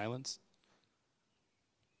life is silence.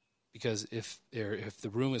 Because if the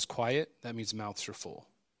room is quiet, that means mouths are full.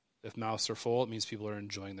 If mouths are full, it means people are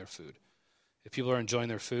enjoying their food. If people are enjoying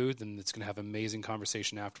their food, then it's going to have amazing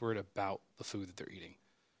conversation afterward about the food that they're eating.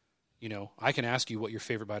 I can ask you what your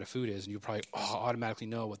favorite bite of food is, and you'll probably automatically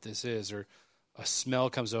know what this is. Or a smell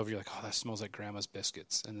comes over, you're like, oh, that smells like grandma's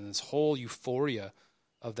biscuits. And then this whole euphoria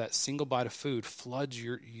of that single bite of food floods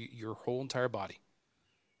your whole entire body.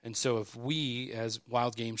 And so if we, as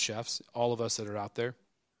wild game chefs, all of us that are out there,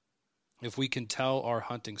 if we can tell our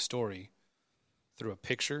hunting story through a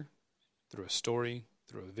picture, through a story,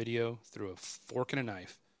 through a video, through a fork and a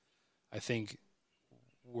knife, I think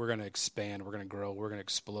we're going to expand, we're going to grow, we're going to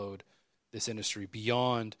explode this industry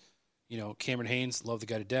beyond, Cameron Haynes, love the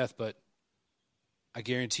guy to death, but I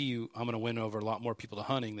guarantee you I'm going to win over a lot more people to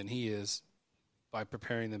hunting than he is by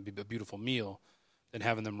preparing them a beautiful meal than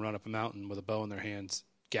having them run up a mountain with a bow in their hands,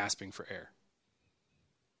 gasping for air.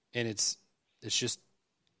 And it's just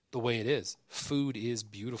the way it is. Food is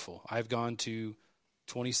beautiful. I've gone to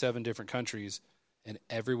 27 different countries, and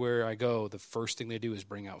everywhere I go, the first thing they do is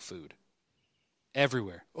bring out food.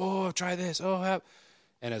 Everywhere. Oh, try this. Oh, have.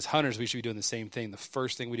 And as hunters, we should be doing the same thing. The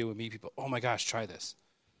first thing we do when we meet people, oh my gosh, try this.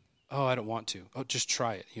 Oh, I don't want to. Oh, just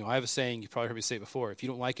try it. I have a saying, you probably heard me say it before. If you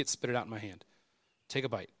don't like it, spit it out in my hand. Take a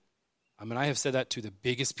bite. I have said that to the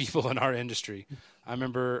biggest people in our industry. I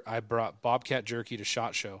remember I brought bobcat jerky to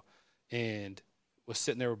SHOT Show and was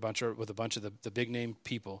sitting there with a bunch of the big name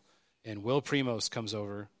people. And Will Primos comes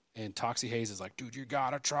over, and Toxie Hayes is like, dude, you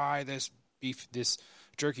got to try this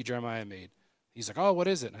jerky Jeremiah made. He's like, oh, what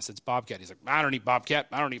is it? And I said, it's bobcat. He's like, I don't eat bobcat.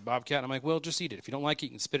 And I'm like, well, just eat it. If you don't like it,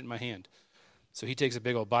 you can spit it in my hand. So he takes a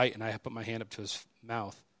big old bite, and I put my hand up to his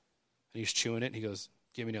mouth, and he's chewing it, and he goes,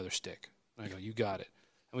 give me another stick. And I go, you got it.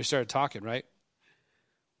 And we started talking, right?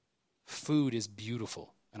 Food is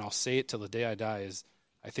beautiful, and I'll say it till the day I die, is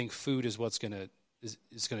I think food is what's going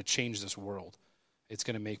to change this world. It's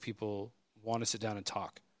going to make people want to sit down and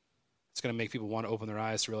talk. It's going to make people want to open their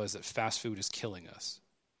eyes to realize that fast food is killing us.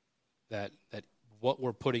 That what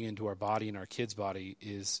we're putting into our body and our kids' body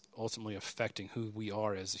is ultimately affecting who we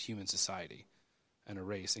are as a human society and a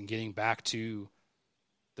race, and getting back to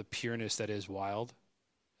the pureness that is wild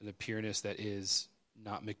and the pureness that is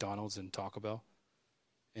not McDonald's and Taco Bell,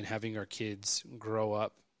 and having our kids grow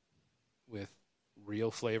up with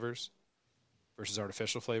real flavors versus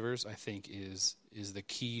artificial flavors, I think is the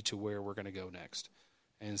key to where we're going to go next.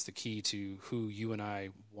 And it's the key to who you and I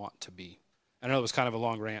want to be. I know it was kind of a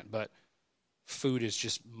long rant, but food is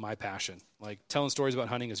just my passion. Like, telling stories about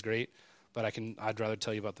hunting is great, but I'd rather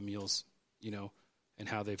tell you about the meals, and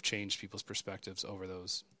how they've changed people's perspectives over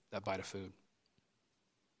that bite of food.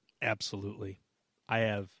 Absolutely.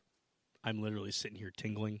 I'm literally sitting here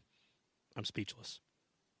tingling. I'm speechless.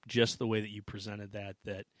 Just the way that you presented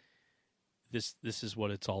that this is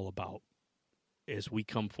what it's all about. As we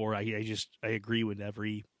come forward, I agree with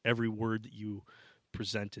every word that you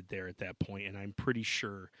presented there at that point, and I'm pretty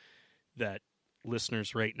sure that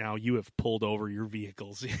listeners right now, you have pulled over your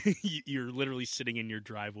vehicles. You're literally sitting in your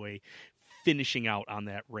driveway finishing out on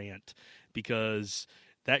that rant, because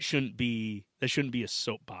that shouldn't be a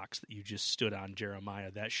soapbox that you just stood on, Jeremiah.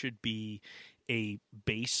 That should be a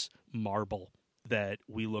base marble that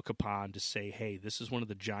we look upon to say, hey, this is one of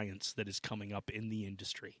the giants that is coming up in the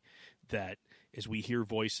industry. That as we hear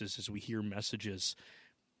voices, as we hear messages,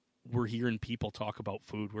 we're hearing people talk about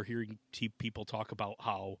food. We're hearing people talk about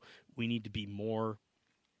how we need to be more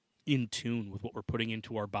in tune with what we're putting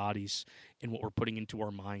into our bodies and what we're putting into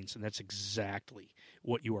our minds. And that's exactly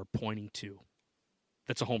what you are pointing to.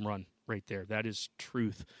 That's a home run right there. That is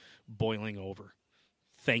truth boiling over.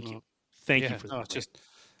 Thank you. Thank you for that.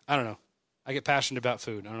 I don't know. I get passionate about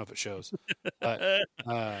food. I don't know if it shows, but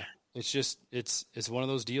it's one of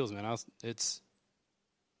those deals, man.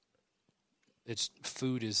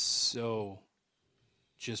 Food is so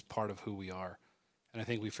just part of who we are. And I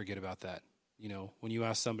think we forget about that. When you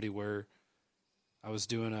ask somebody where I was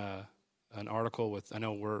doing an article with, I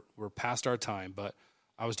know we're past our time, but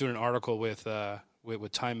I was doing an article with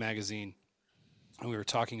Time Magazine, and we were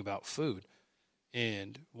talking about food.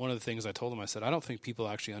 And one of the things I told them, I said, I don't think people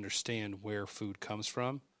actually understand where food comes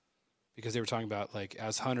from, because they were talking about, like,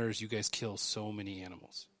 as hunters, you guys kill so many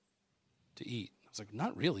animals to eat. I was like,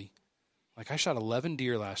 not really. Like, I shot 11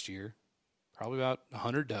 deer last year, probably about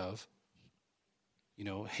 100 dove,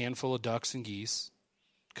 handful of ducks and geese,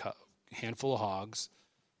 handful of hogs,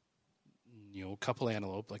 a couple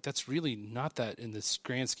antelope. Like, that's really not that in this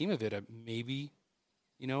grand scheme of it. Maybe,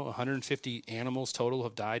 150 animals total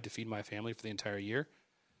have died to feed my family for the entire year.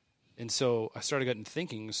 And so I started getting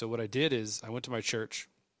thinking. So what I did is I went to my church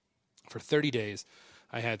for 30 days.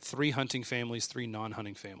 I had 3 hunting families, 3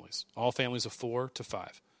 non-hunting families, all families of 4 to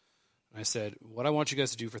 5. And I said, what I want you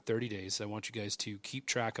guys to do for 30 days, I want you guys to keep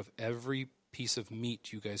track of every piece of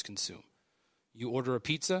meat you guys consume. You order a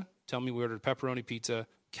pizza, tell me we ordered a pepperoni pizza,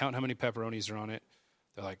 count how many pepperonis are on it.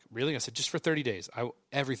 They're like, really? I said, just for 30 days.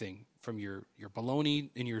 Everything from your bologna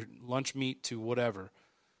and your lunch meat to whatever.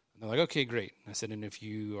 And they're like, okay, great. And I said, and if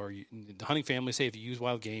the hunting family say if you use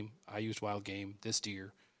wild game, I used wild game, this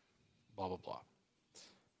deer, blah, blah, blah.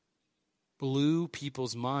 Blew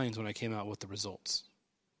people's minds when I came out with the results.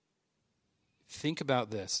 Think about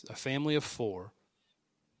this. A family of 4,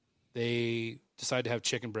 they decide to have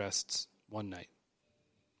chicken breasts one night,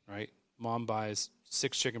 right? Mom buys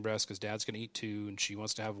 6 chicken breasts because dad's going to eat 2, and she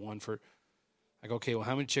wants to have 1 for. I go, okay, well,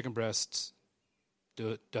 how many chicken breasts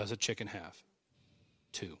does a chicken have?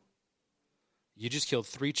 2. You just killed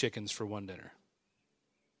 3 chickens for 1 dinner.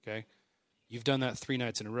 Okay? You've done that 3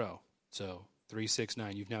 nights in a row. So 3, 6,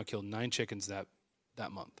 9. You've now killed 9 chickens that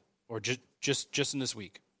month, or just in this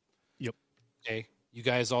week. Yep. Okay. You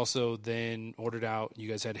guys also then ordered out. You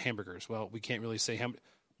guys had hamburgers. Well, we can't really say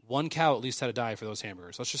one cow at least had to die for those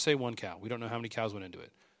hamburgers. Let's just say 1 cow. We don't know how many cows went into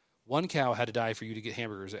it. 1 cow had to die for you to get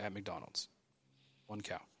hamburgers at McDonald's. 1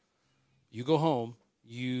 cow. You go home.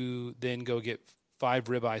 You then go get 5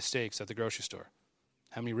 ribeye steaks at the grocery store.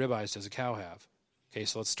 How many ribeyes does a cow have? Okay,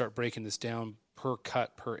 so let's start breaking this down per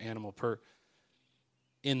cut, per animal,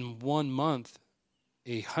 In 1 month,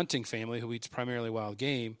 a hunting family who eats primarily wild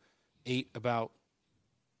game ate about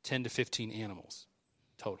 10 to 15 animals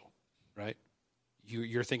total, right?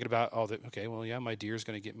 You're thinking about my deer's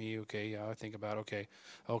going to get me. Okay, yeah, I think about,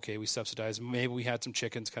 okay, we subsidized. Maybe we had some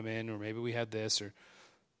chickens come in, or maybe we had this, or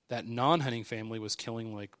that non-hunting family was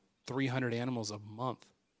killing like 300 animals a month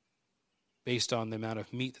based on the amount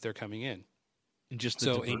of meat that they're coming in. And just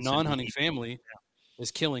so a non-hunting family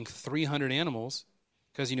is killing 300 animals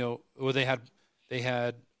because, they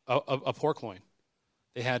had a pork loin.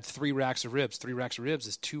 They had 3 racks of ribs. 3 racks of ribs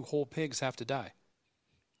is 2 whole pigs have to die.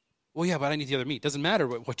 Well, yeah, but I need the other meat. Doesn't matter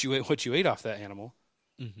what you ate off that animal.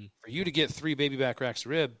 Mm-hmm. For you to get 3 baby back racks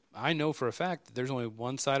of rib, I know for a fact that there's only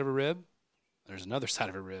one side of a rib. There's another side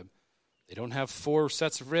of a rib. They don't have 4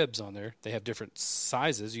 sets of ribs on there. They have different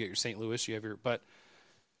sizes. You get your St. Louis, you have your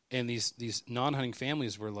and these non-hunting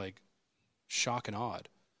families were like shock and awed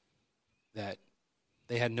that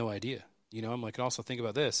they had no idea. I'm like, and also think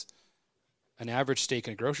about this. An average steak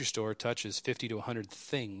in a grocery store touches 50 to 100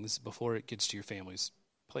 things before it gets to your family's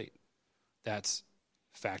plate. That's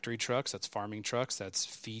factory trucks, that's farming trucks, that's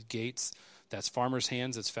feed gates, that's farmers'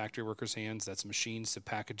 hands, that's factory workers' hands, that's machines to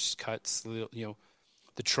package cuts,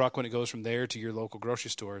 the truck when it goes from there to your local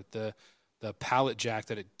grocery store, the pallet jack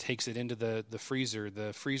that it takes it into the freezer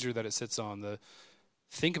that it sits on.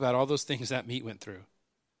 Think about all those things that meat went through.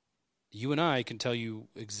 You and I can tell you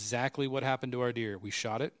exactly what happened to our deer. We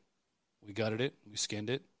shot it, we gutted it, we skinned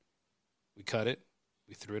it, we cut it,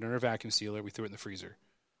 we threw it in our vacuum sealer, we threw it in the freezer.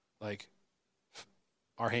 Like,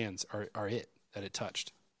 our hands are it that it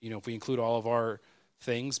touched. If we include all of our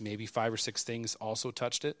things, maybe 5 or 6 things also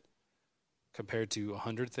touched it, compared to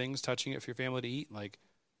 100 things touching it for your family to eat. Like,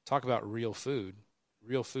 talk about real food.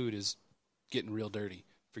 Real food is getting real dirty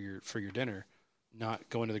for your dinner, not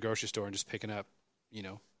going to the grocery store and just picking up,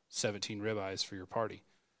 17 ribeyes for your party.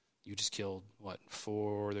 You just killed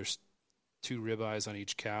 4? There's 2 ribeyes on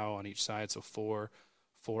each cow on each side, so 4,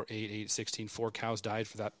 8, 16. 4 cows died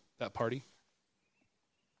for that party.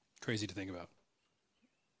 Crazy to think about.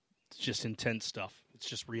 It's just intense stuff. It's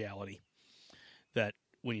just reality that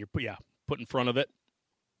when you're put in front of it,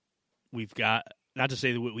 we've got, not to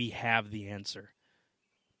say that we have the answer,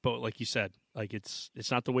 but like you said, like it's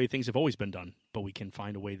not the way things have always been done, but we can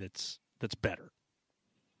find a way that's better.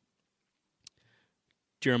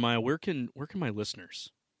 Jeremiah, where can my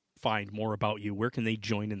listeners find more about you? Where can they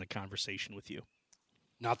join in the conversation with you?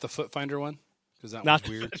 Not the Foot Finder one, because that Not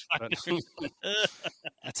one's weird. How do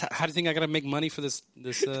you think I got to make money for this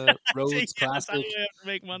Rhodes Classic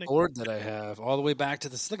make money. board that I have? All the way back to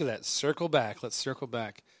this. Look at that. Circle back. Let's circle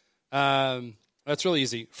back. That's really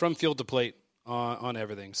easy. From Field to Plate on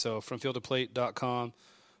everything. So fromfieldtoplate.com,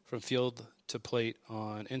 From Field to Plate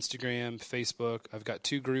on Instagram, Facebook. I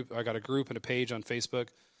got a group and a page on Facebook.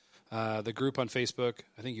 The group on Facebook,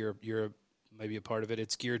 I think you're maybe a part of it.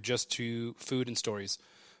 It's geared just to food and stories.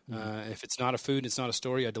 If it's not a food, it's not a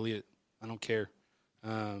story, I delete it. I don't care.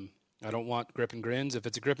 I don't want grip and grins. If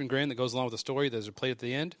it's a grip and grin that goes along with the story, there's a plate at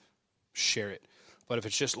the end, share it. But if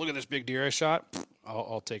it's just, look at this big deer I shot,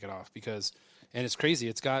 I'll take it off and it's crazy.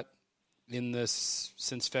 It's got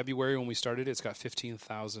since February when we started, it's got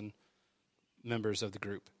 15,000 members of the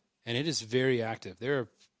group, and it is very active. There are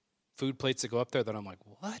food plates that go up there that I'm like,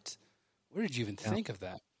 what? Where did you even think of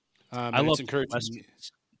that? I love it's encouraging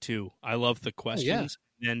questions too. I love the questions.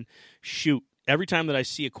 Yeah. And shoot, every time that I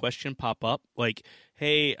see a question pop up, like,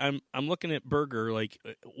 hey, I'm looking at burger, like,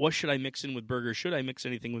 what should I mix in with burger? Should I mix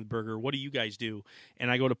anything with burger? What do you guys do? And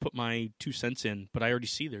I go to put my 2 cents in, but I already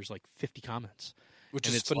see there's like 50 comments. Which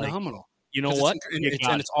and is phenomenal. Like, you know what?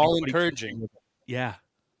 It's all encouraging. Yeah.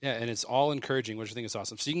 Yeah, and it's all encouraging, which I think is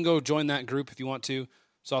awesome. So you can go join that group if you want to.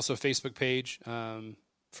 There's also a Facebook page, From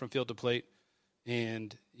Field to Plate.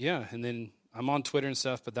 And yeah, and then I'm on Twitter and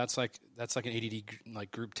stuff, but that's like an ADD like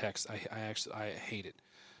group text. I hate it.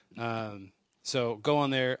 So go on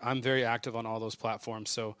there. I'm very active on all those platforms.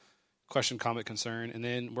 So question, comment, concern, and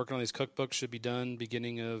then working on these cookbooks should be done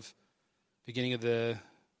beginning of the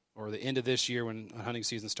end of this year when hunting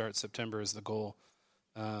season starts. September is the goal.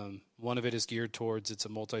 One of it is geared towards, it's a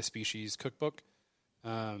multi-species cookbook,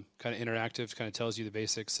 kind of interactive, kind of tells you the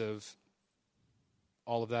basics of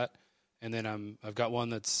all of that. And then I've got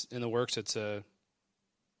one that's in the works. I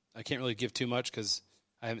can't really give too much because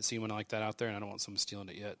I haven't seen one like that out there, and I don't want someone stealing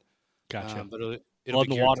it yet. Gotcha. But it'll Blood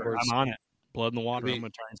be in the water. towards, I'm on it. Blood in the water. I'm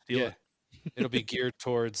going to try and steal it. It'll be geared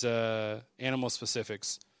towards animal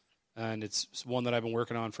specifics, and it's one that I've been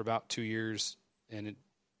working on for about 2 years, and it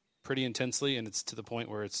pretty intensely. And it's to the point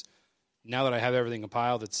where it's now that I have everything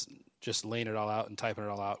compiled, it's just laying it all out and typing it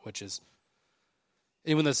all out, which is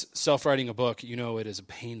anyone that's self-writing a book, you know, it is a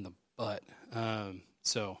pain in the butt.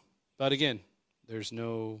 But again, there's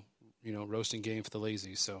no, roasting game for the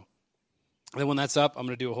lazy. So then when that's up, I'm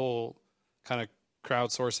going to do a whole kind of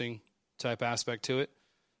crowdsourcing type aspect to it.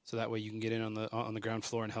 So that way you can get in on the ground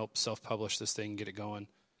floor and help self-publish this thing, get it going.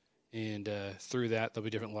 And through that, there'll be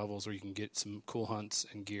different levels where you can get some cool hunts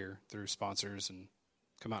and gear through sponsors and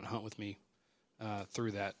come out and hunt with me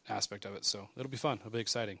through that aspect of it. So it'll be fun. It'll be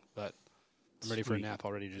exciting. But I'm ready for a nap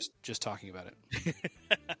already just talking about it.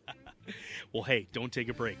 Well, hey, don't take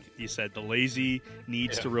a break. You said the lazy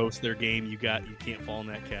needs to roast their game. You can't fall in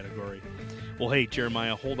that category. Well, hey,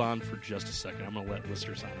 Jeremiah, hold on for just a second. I'm going to let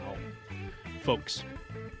listeners on out. Folks,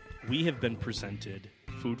 we have been presented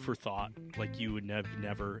food for thought like you would have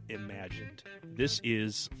never imagined. This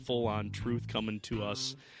is full-on truth coming to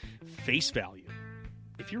us, face value.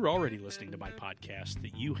 If you're already listening to my podcast,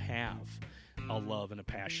 that you have a love and a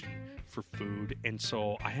passion for food, and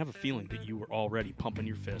so I have a feeling that you were already pumping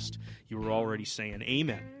your fist. You were already saying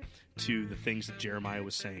amen to the things that Jeremiah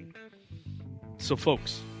was saying. So,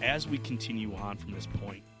 folks, as we continue on from this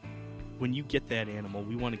point, when you get that animal,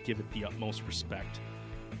 we want to give it the utmost respect.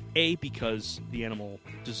 A, because the animal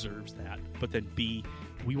deserves that, but then B,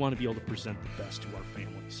 we want to be able to present the best to our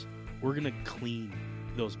families. We're going to clean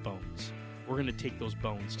those bones. We're going to take those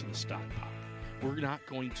bones to the stock pot. We're not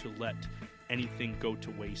going to let anything go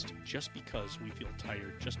to waste just because we feel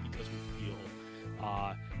tired, just because we feel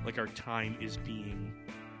like our time is being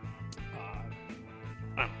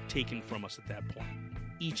taken from us at that point.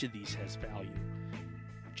 Each of these has value.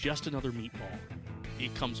 Just another meatball.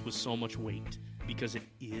 It comes with so much weight because it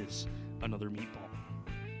is another meatball.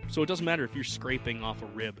 So it doesn't matter if you're scraping off a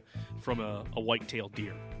rib from a white-tailed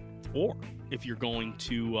deer, or if you're going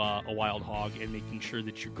to a wild hog and making sure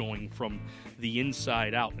that you're going from the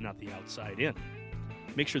inside out and not the outside in.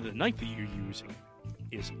 Make sure the knife that you're using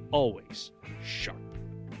is always sharp.